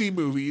Unfortunately. DC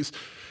movies,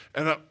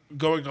 and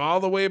going all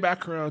the way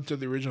back around to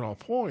the original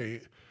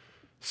point.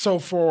 So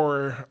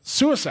for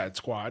Suicide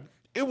Squad,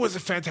 it was a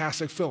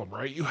fantastic film,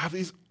 right? You have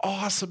these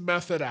awesome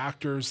method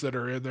actors that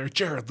are in there.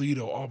 Jared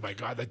Leto, oh my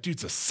God, that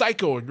dude's a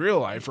psycho in real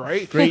life,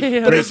 right? Great.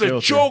 Yeah. But great as a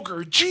Joker.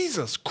 Joker,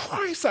 Jesus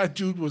Christ, that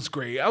dude was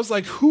great. I was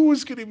like, who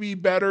is going to be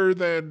better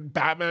than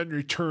Batman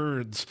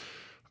Returns?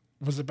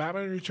 Was it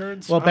Batman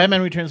Returns? Well,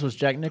 Batman Returns was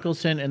Jack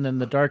Nicholson, and then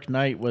The Dark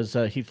Knight was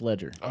Heath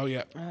Ledger. Oh,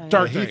 yeah.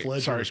 Dark Heath Knight.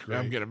 Ledger Sorry, was great.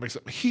 I'm getting mixed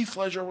up. Heath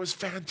Ledger was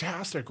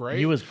fantastic, right?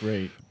 He was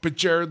great. But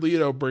Jared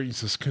Leto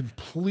brings this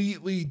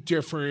completely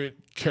different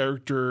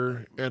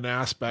character and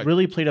aspect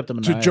Really played up the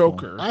to maniacal.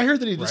 Joker. I heard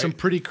that he did some Right.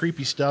 pretty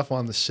creepy stuff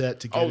on the set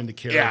to get into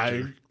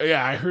character.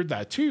 Yeah, I heard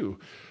that too.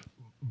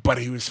 But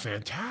he was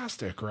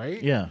fantastic,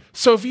 right? Yeah.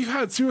 So if you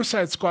had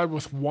Suicide Squad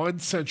with one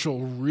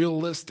central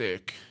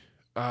realistic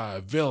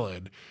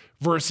villain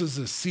versus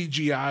a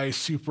CGI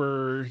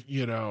super,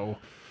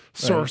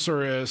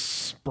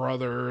 sorceress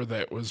brother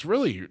that was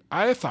really,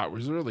 I thought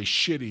was really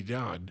shitty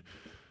done.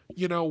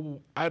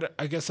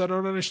 I guess I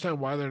don't understand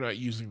why they're not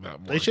using that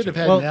more. They should have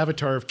too. had an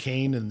avatar of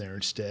Kane in there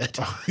instead.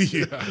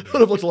 Yeah,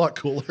 Would have looked a lot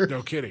cooler.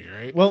 no kidding,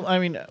 right? Well, I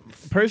mean,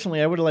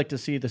 personally, I would have liked to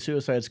see the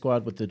Suicide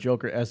Squad with the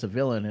Joker as a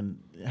villain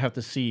and have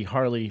to see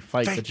Harley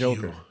fight the Thank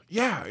Joker. you.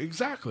 Yeah,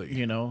 exactly.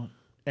 You know,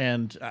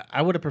 and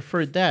I would have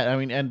preferred that. I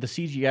mean, and the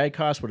CGI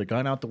cost would have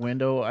gone out the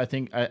window. I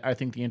think the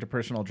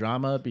interpersonal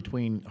drama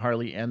between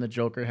Harley and the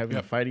Joker having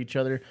to fight each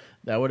other,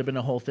 that would have been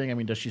a whole thing. I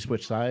mean, does she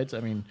switch sides? I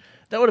mean,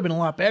 that would have been a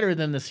lot better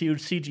than this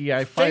huge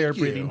CGI fire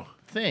breathing you.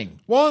 thing.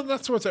 Well, and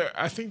that's what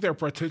I think they're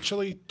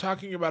potentially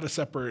talking about a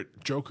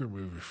separate Joker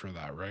movie for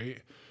that, right?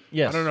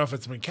 Yes. I don't know if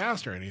it's been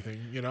cast or anything,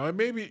 and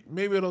maybe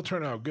it'll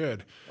turn out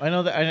good. I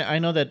know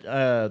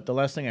that the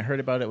last thing I heard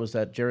about it was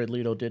that Jared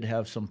Leto did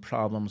have some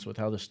problems with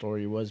how the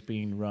story was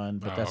being run,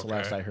 but that's the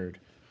last okay. I heard.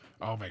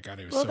 Oh my god,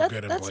 he was Well, so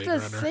good in that's Blade the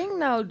Runner. thing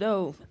now,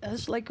 though.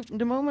 It's like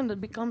the moment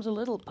it becomes a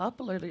little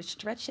popular, they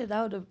stretch it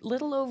out a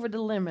little over the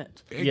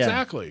limit.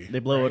 Exactly. Yeah, they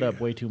blow it right? up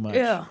way too much.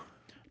 Yeah.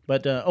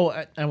 But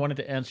I wanted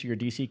to answer your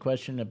DC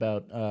question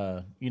about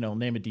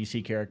name a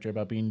DC character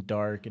about being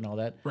dark and all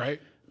that. Right.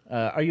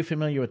 Are you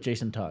familiar with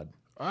Jason Todd?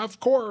 Of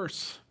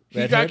course. He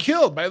Redhead? got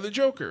killed by the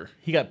Joker.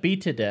 He got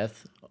beat to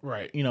death,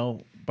 Right.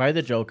 by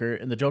the Joker,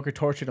 and the Joker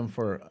tortured him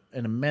for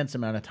an immense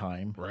amount of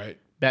time. Right.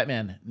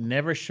 Batman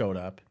never showed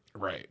up,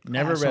 Right.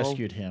 never Asshole.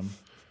 rescued him.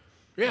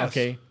 Yes.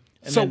 Okay.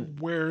 And So then,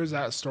 where is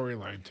that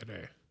storyline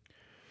today?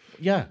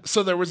 yeah,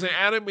 So there was an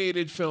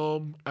animated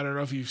film. I don't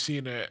know if you've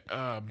seen it.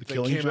 That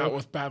Killing came out Joke?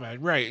 with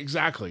Batman. Right,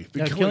 exactly. The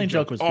Yeah, Killing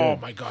Joke was Oh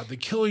good. my god, the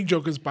Killing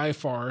Joke is by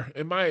far,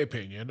 in my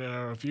opinion, and I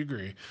don't know if you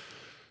agree,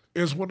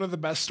 is one of the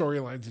best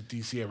storylines that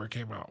DC ever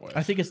came out with.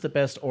 I think it's the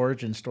best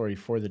origin story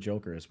for the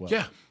Joker as well.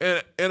 Yeah,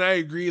 and I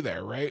agree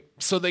there, right?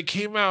 So they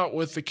came out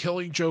with the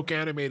Killing Joke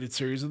animated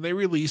series, and they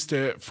released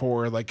it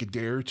for like a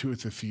day or two at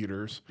the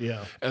theaters.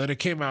 Yeah. And then it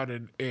came out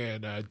in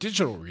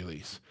digital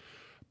release.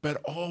 But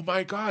oh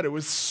my god, it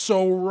was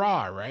so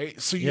raw,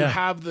 right? So you Yeah.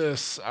 have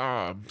this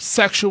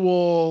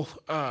sexual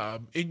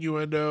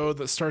innuendo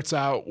that starts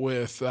out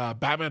with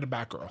Batman and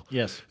Batgirl.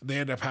 Yes. And they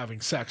end up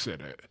having sex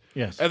in it.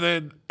 Yes. And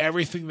then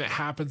everything that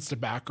happens to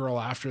Batgirl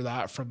after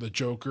that, from the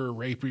Joker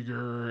raping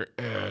her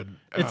and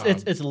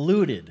It's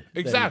looted. that he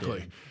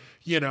exactly,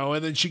 did.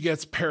 and then she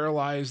gets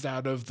paralyzed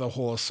out of the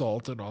whole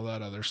assault and all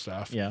that other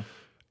stuff. Yeah.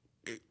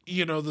 The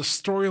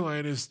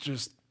storyline is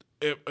just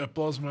it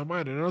blows my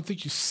mind. And I don't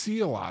think you see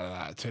a lot of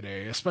that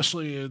today,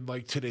 especially in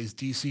like today's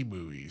DC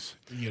movies.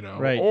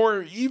 Right.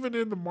 Or even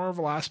in the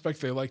Marvel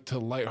aspect, they like to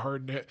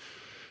lighthearten it.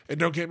 And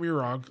don't get me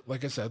wrong,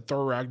 like I said,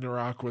 Thor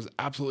Ragnarok was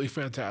absolutely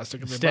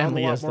fantastic. And they Stan brought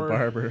Lee a lot as the more,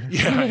 barber.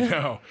 Yeah, I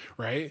know,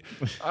 right?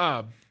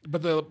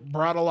 But they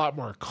brought a lot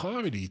more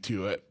comedy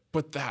to it.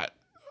 But that,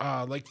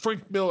 like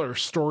Frank Miller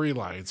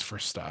storylines for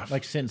stuff.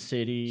 Like Sin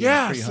City. and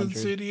yeah, 300.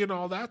 Sin City and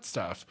all that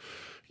stuff.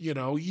 You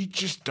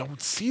just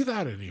don't see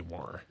that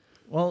anymore.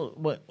 Well,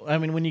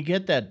 when you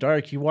get that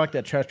dark, you walk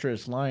that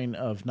treacherous line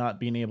of not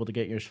being able to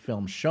get your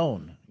film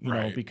shown,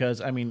 Right.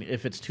 because,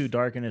 if it's too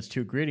dark and it's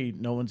too gritty,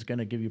 no one's going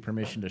to give you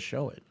permission to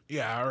show it.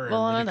 Yeah, or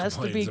Well, and everybody it has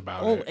to complains be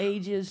about all it.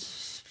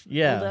 ages.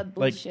 Yeah, All that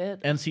like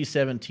bullshit.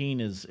 NC-17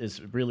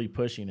 is really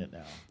pushing it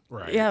now.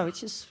 Right. Yeah,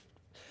 which is.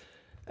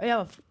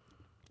 Yeah,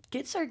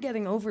 kids are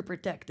getting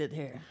overprotected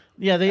here.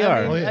 Yeah, they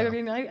are. Oh, yeah.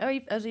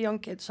 I as a young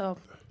kid saw.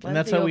 And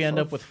that's how plenty we end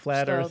of up with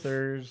flat stuff.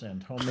 earthers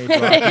and homemade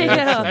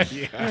rockets.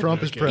 Yeah.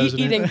 Trump is okay.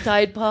 president. Eating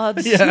Tide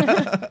Pods.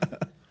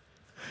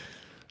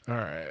 All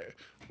right.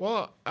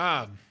 Well,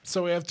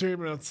 so we have 3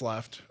 minutes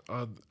left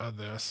on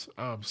this.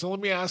 So let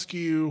me ask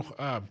you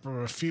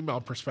from a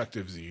female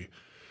perspective, Z.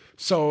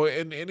 So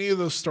in any of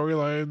those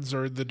storylines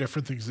or the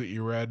different things that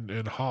you read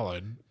in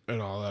Holland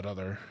and all that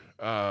other,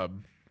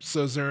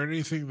 so is there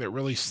anything that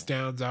really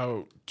stands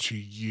out to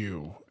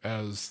you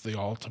as the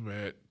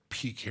ultimate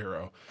peak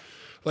hero?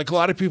 Like a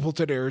lot of people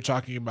today are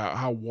talking about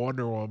how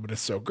Wonder Woman is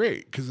so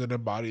great because it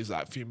embodies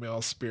that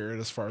female spirit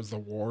as far as the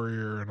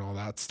warrior and all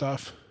that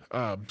stuff.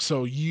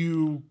 So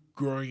you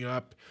growing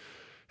up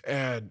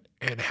and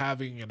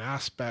having an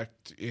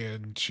aspect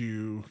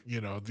into,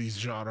 these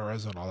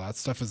genres and all that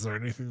stuff, is there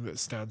anything that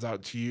stands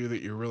out to you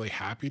that you're really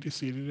happy to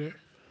see today?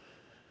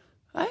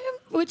 I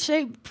would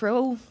say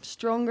pro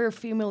stronger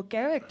female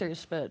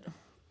characters, but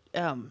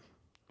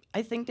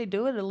I think they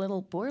do it a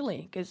little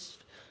poorly. Because,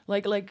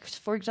 like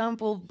for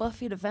example,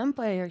 Buffy the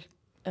Vampire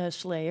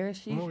Slayer,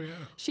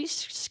 she's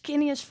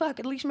skinny as fuck.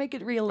 At least make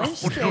it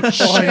realistic.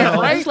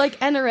 right? It's like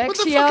anorexia. What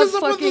the fuck is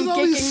up with fucking all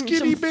these kicking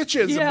skinny some-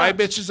 bitches? Yeah. And by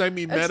bitches, I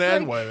mean men It's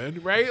and like-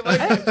 women, right? Like,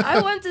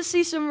 I want to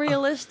see some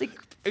realistic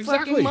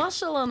Exactly. fucking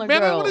muscle on a man,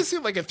 I girl. want to see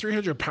like a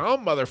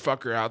 300-pound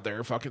motherfucker out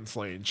there fucking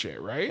slaying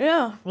shit, right?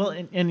 Yeah. Well,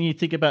 and you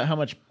think about how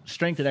much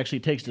strength it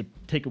actually takes to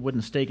take a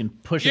wooden stake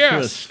and push it through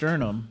a Yes.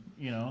 sternum,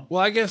 Well,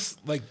 I guess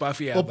like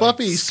Buffy had Well, like,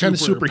 Buffy's kinda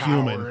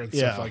superhuman. superpower and Yeah.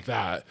 stuff like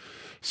that.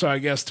 So I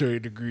guess to a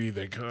degree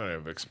they kind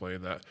of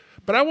explain that.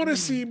 But I want to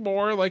see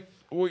more like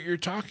what you're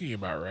talking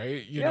about,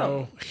 right? You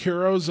know,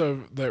 heroes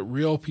that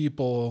real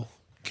people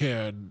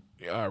can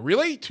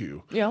relate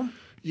to. Yeah.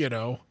 You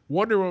know,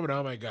 Wonder Woman,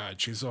 oh my God,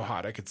 she's so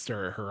hot. I could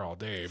stare at her all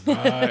day.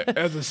 But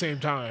at the same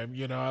time,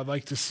 you know, I'd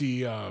like to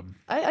see.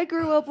 I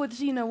grew up with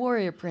Xena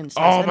Warrior Princess.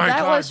 Oh and my that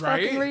God, was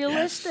right? fucking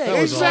realistic.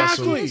 That was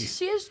Exactly.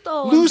 She is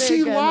tall and Lucy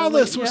big and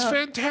Lawless yeah. was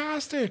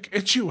fantastic.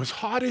 And she was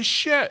hot as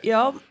shit.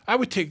 Yep. I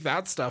would take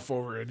that stuff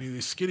over any of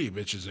these skinny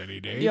bitches any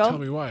day. Yep. Tell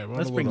me why. I want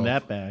Let's a bring little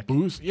that back.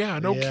 Booze. Yeah,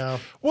 no. Yeah.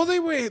 Well,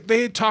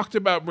 they had talked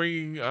about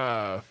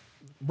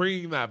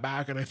bringing that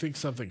back, and I think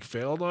something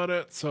failed on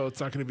it, so it's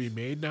not going to be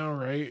made now,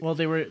 right? Well,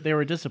 they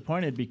were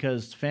disappointed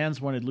because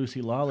fans wanted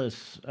Lucy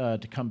Lawless to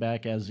come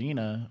back as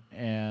Xena,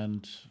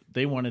 and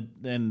they wanted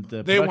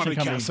the They production want to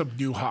company, cast some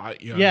new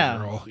hot young yeah,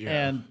 girl.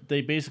 Yeah, and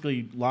they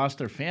basically lost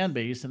their fan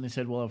base, and they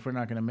said, "Well, if we're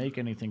not going to make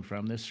anything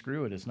from this,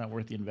 screw it. It's not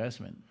worth the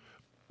investment."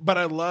 but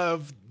I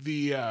love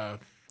the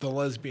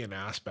lesbian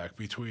aspect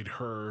between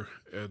her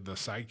and the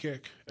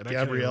sidekick. And I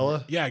can't Gabriella?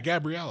 remember- Yeah,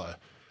 Gabriella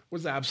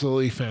was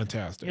absolutely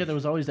fantastic. Yeah, there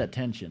was always that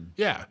tension.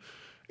 Yeah.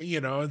 You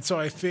know, and so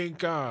I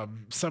think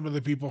some of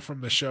the people from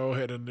the show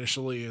had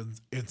initially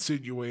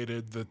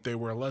insinuated that they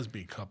were a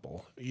lesbian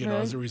couple, you know,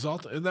 as a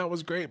result. And that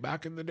was great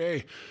back in the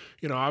day.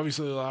 You know,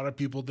 obviously a lot of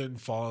people didn't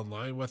fall in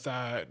line with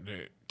that. And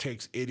it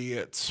takes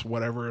idiots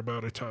whatever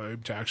amount of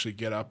time to actually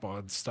get up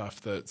on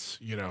stuff that's,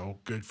 you know,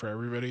 good for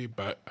everybody.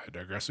 But I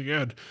digress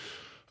again.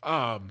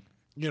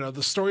 You know,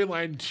 the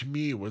storyline to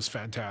me was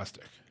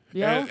fantastic.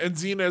 Yeah. And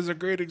Xena is a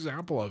great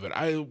example of it.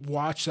 I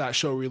watched that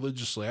show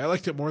religiously. I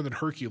liked it more than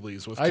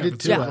Hercules with I Kevin did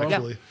too, Sorbo.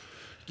 actually.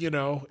 You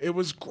know, it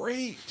was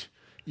great.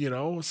 You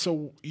know,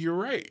 so you're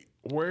right.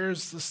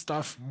 Where's the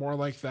stuff more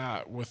like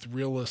that with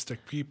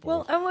realistic people?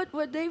 Well, and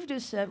what Dave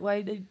just said,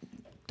 why they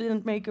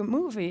didn't make a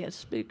movie,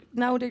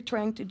 now they're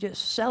trying to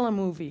just sell a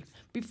movie.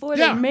 Before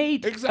Yeah, they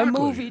made exactly. a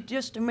movie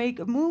just to make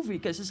a movie,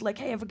 because it's like,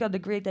 hey, I've got a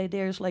great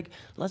idea. It's like,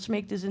 let's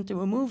make this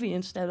into a movie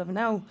instead of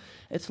now.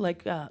 It's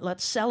like,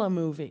 let's sell a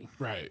movie.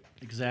 right.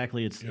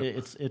 Exactly.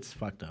 It's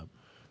fucked up.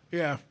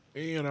 Yeah.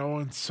 You know,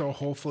 and so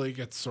hopefully it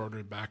gets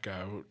sorted back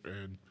out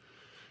and,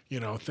 you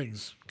know,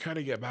 things kind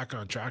of get back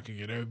on track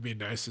again. It would be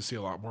nice to see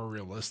a lot more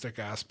realistic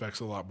aspects,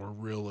 a lot more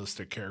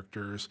realistic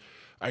characters.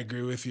 I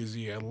agree with you,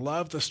 Z. I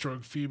love the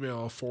strong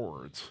female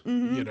forwards,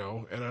 you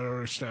know, and I don't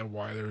understand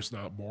why there's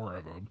not more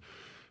of them.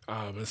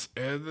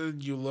 And then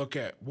you look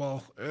at,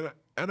 well,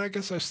 and I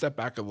guess I step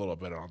back a little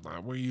bit on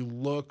that, where you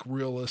look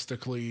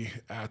realistically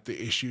at the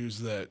issues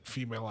that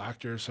female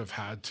actors have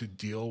had to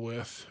deal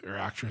with, or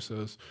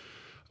actresses,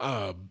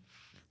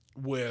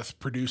 with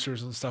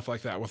producers and stuff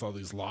like that, with all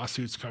these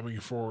lawsuits coming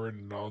forward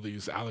and all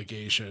these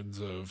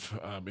allegations of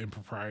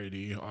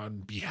impropriety on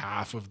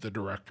behalf of the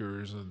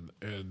directors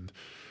and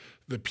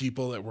the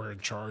people that were in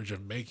charge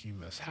of making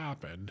this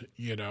happen.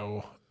 You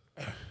know,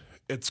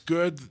 it's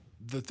good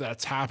that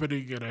that's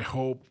happening, and I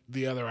hope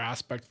the other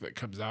aspect that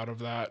comes out of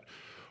that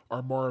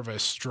are more of a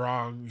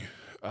strong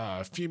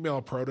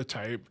female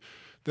prototype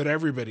that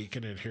everybody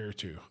can adhere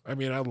to. I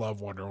mean, I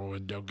love Wonder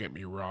Woman, don't get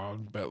me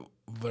wrong, but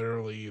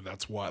literally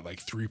that's what,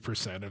 like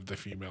 3% of the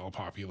female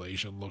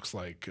population looks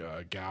like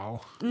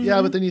gal. Yeah,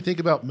 but then you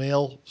think about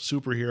male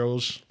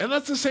superheroes. And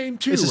that's the same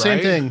too, It's the same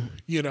right? thing,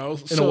 You know, a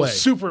so way.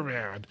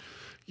 Superman,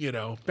 you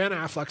know, Ben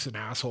Affleck's an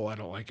asshole. I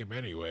don't like him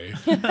anyway,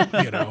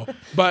 you know.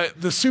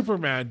 But the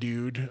Superman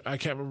dude, I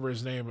can't remember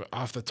his name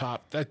off the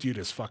top. That dude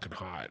is fucking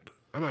hot.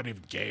 I'm not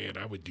even gay, and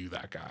I would do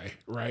that guy,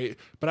 right?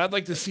 But I'd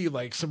like to see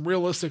like some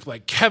realistic,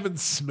 like Kevin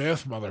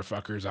Smith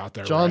motherfuckers out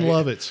there. John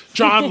right? Lovitz.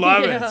 John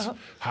Lovitz. Yeah.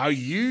 How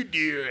you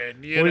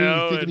doing? You What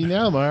know, are you thinking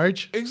now,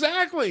 Marge?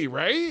 exactly,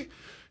 right?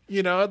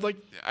 You know,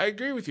 I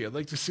agree with you. I'd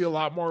like to see a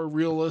lot more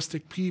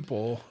realistic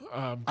people.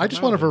 I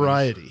just want a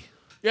variety.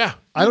 Yeah.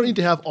 I don't need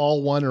to have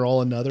all one or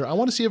all another. I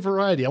want to see a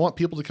variety. I want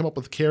people to come up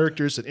with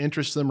characters that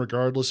interest them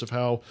regardless of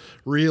how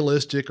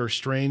realistic or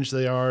strange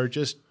they are.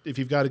 Just if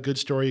you've got a good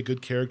story, a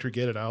good character,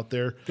 get it out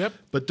there. Yep.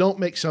 But don't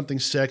make something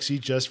sexy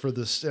just for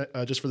the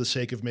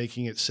sake of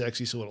making it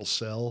sexy so it'll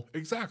sell.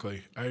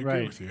 Exactly. I agree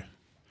Right. with you.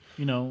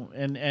 You know,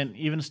 and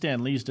even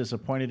Stan Lee's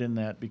disappointed in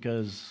that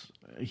because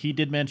he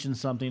did mention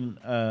something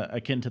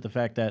akin to the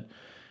fact that,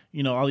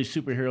 you know, all these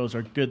superheroes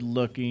are good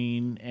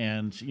looking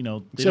and, you know,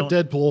 they Except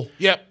don't, Deadpool.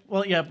 Yep.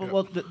 Well, yeah, but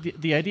well,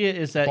 the idea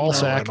is that Ball you know,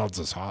 sack. Reynolds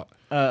is hot.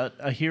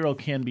 a hero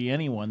can be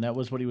anyone. That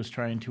was what he was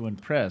trying to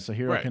impress. A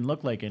hero Right. can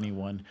look like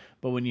anyone.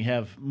 But when you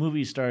have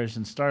movie stars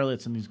and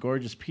starlets and these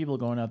gorgeous people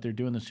going out there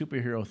doing the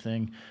superhero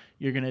thing,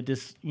 you're going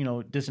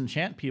to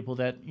disenchant people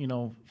that, you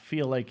know,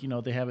 feel like, you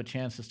know, they have a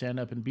chance to stand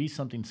up and be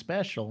something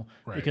special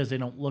Right. because they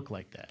don't look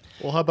like that.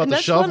 Well, how about And the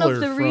that's one shoveler of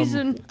the from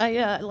reason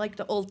I like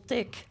the old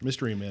Tick.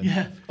 Mystery Men?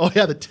 Yeah. Oh,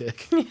 yeah, the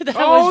Tick. That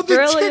Oh, was the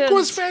brilliant. Tick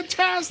was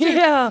fantastic.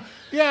 Yeah,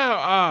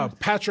 Yeah,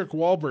 Patrick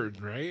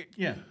Warburton, right?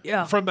 Yeah.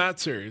 yeah, From that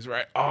series,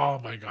 right? Oh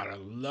my god, I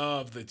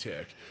love the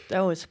Tick. that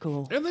was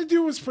cool. And the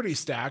dude was pretty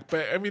stacked,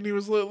 but I mean, he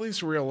was at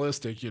least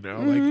realistic, you know.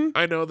 Mm-hmm. Like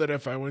I know that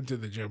if I went to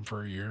the gym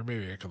for a year,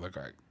 maybe I could look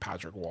like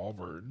Patrick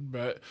Warburton,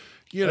 but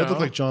you know, That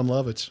looked like John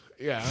Lovitz.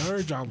 yeah,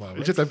 or John Lovitz.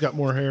 Except I've got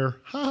more hair.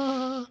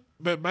 Ha!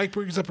 But Mike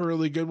brings up a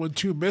really good one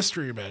too.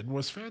 Mystery Men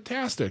was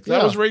fantastic. That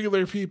Yeah. was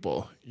regular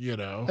people, you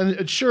know.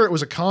 And sure, it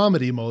was a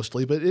comedy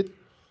mostly, but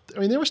I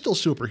mean, they were still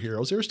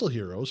superheroes. They were still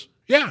heroes.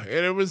 Yeah,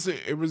 and it was a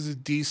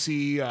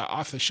DC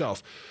off the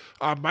shelf.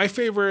 My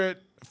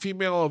favorite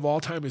female of all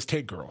time is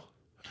Tank Girl.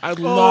 I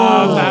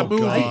love that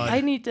movie. God.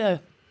 I need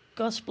to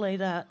cosplay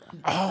that.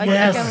 I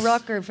yes. can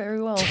rock her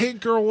very well.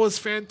 Tank Girl was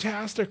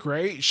fantastic,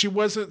 right? She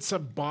wasn't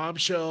some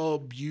bombshell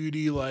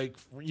beauty like,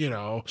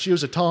 She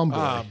was a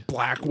tomboy.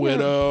 Black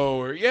Widow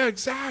or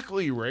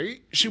exactly,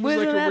 right? She was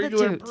With like an a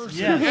regular attitude. person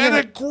Yeah. and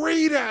a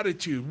great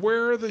attitude.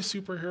 Where are the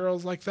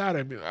superheroes like that?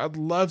 I mean, I'd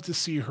love to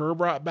see her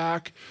brought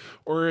back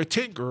or a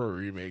Tank Girl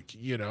remake,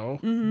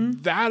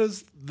 That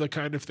is the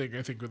kind of thing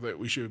I think that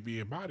we should be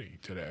embodying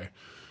today,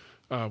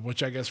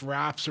 which I guess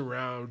wraps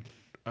around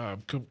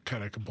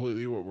kind of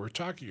completely what we're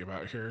talking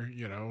about here,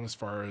 as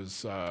far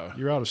as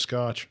You're out of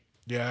scotch.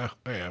 yeah,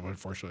 I am,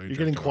 unfortunately. You're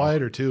getting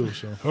quieter too.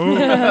 So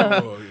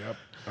Oh,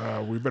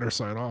 yep. We better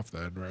sign off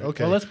then, right?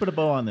 okay. Well, let's put a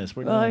bow on this.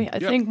 We're Well, done. I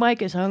think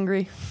Mike is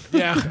hungry.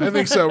 Yeah, I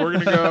think so. We're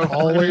gonna go. We're gonna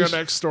Always. go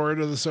next door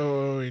to the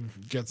Soho and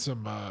get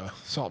some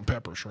salt and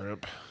pepper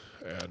shrimp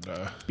and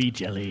Be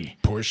jelly.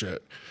 push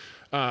it.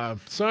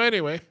 So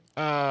anyway,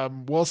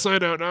 we'll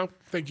sign out now.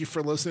 Thank you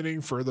for listening.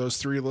 For those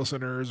 3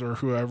 listeners or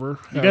whoever,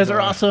 You guys are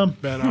awesome.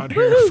 Been on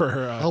here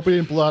for. I hope we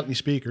didn't blow out any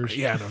speakers.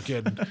 Yeah, no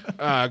kidding.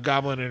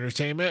 Goblin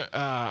Entertainment.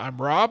 I'm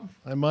Rob,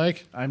 I'm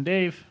Mike. I'm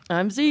Dave.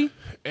 I'm Z.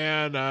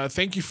 and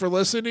thank you for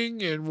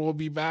listening. And we'll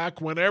be back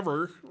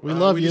whenever We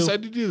love we you.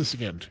 decide to do this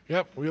again.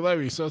 Yep, we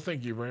love you. So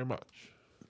thank you very much.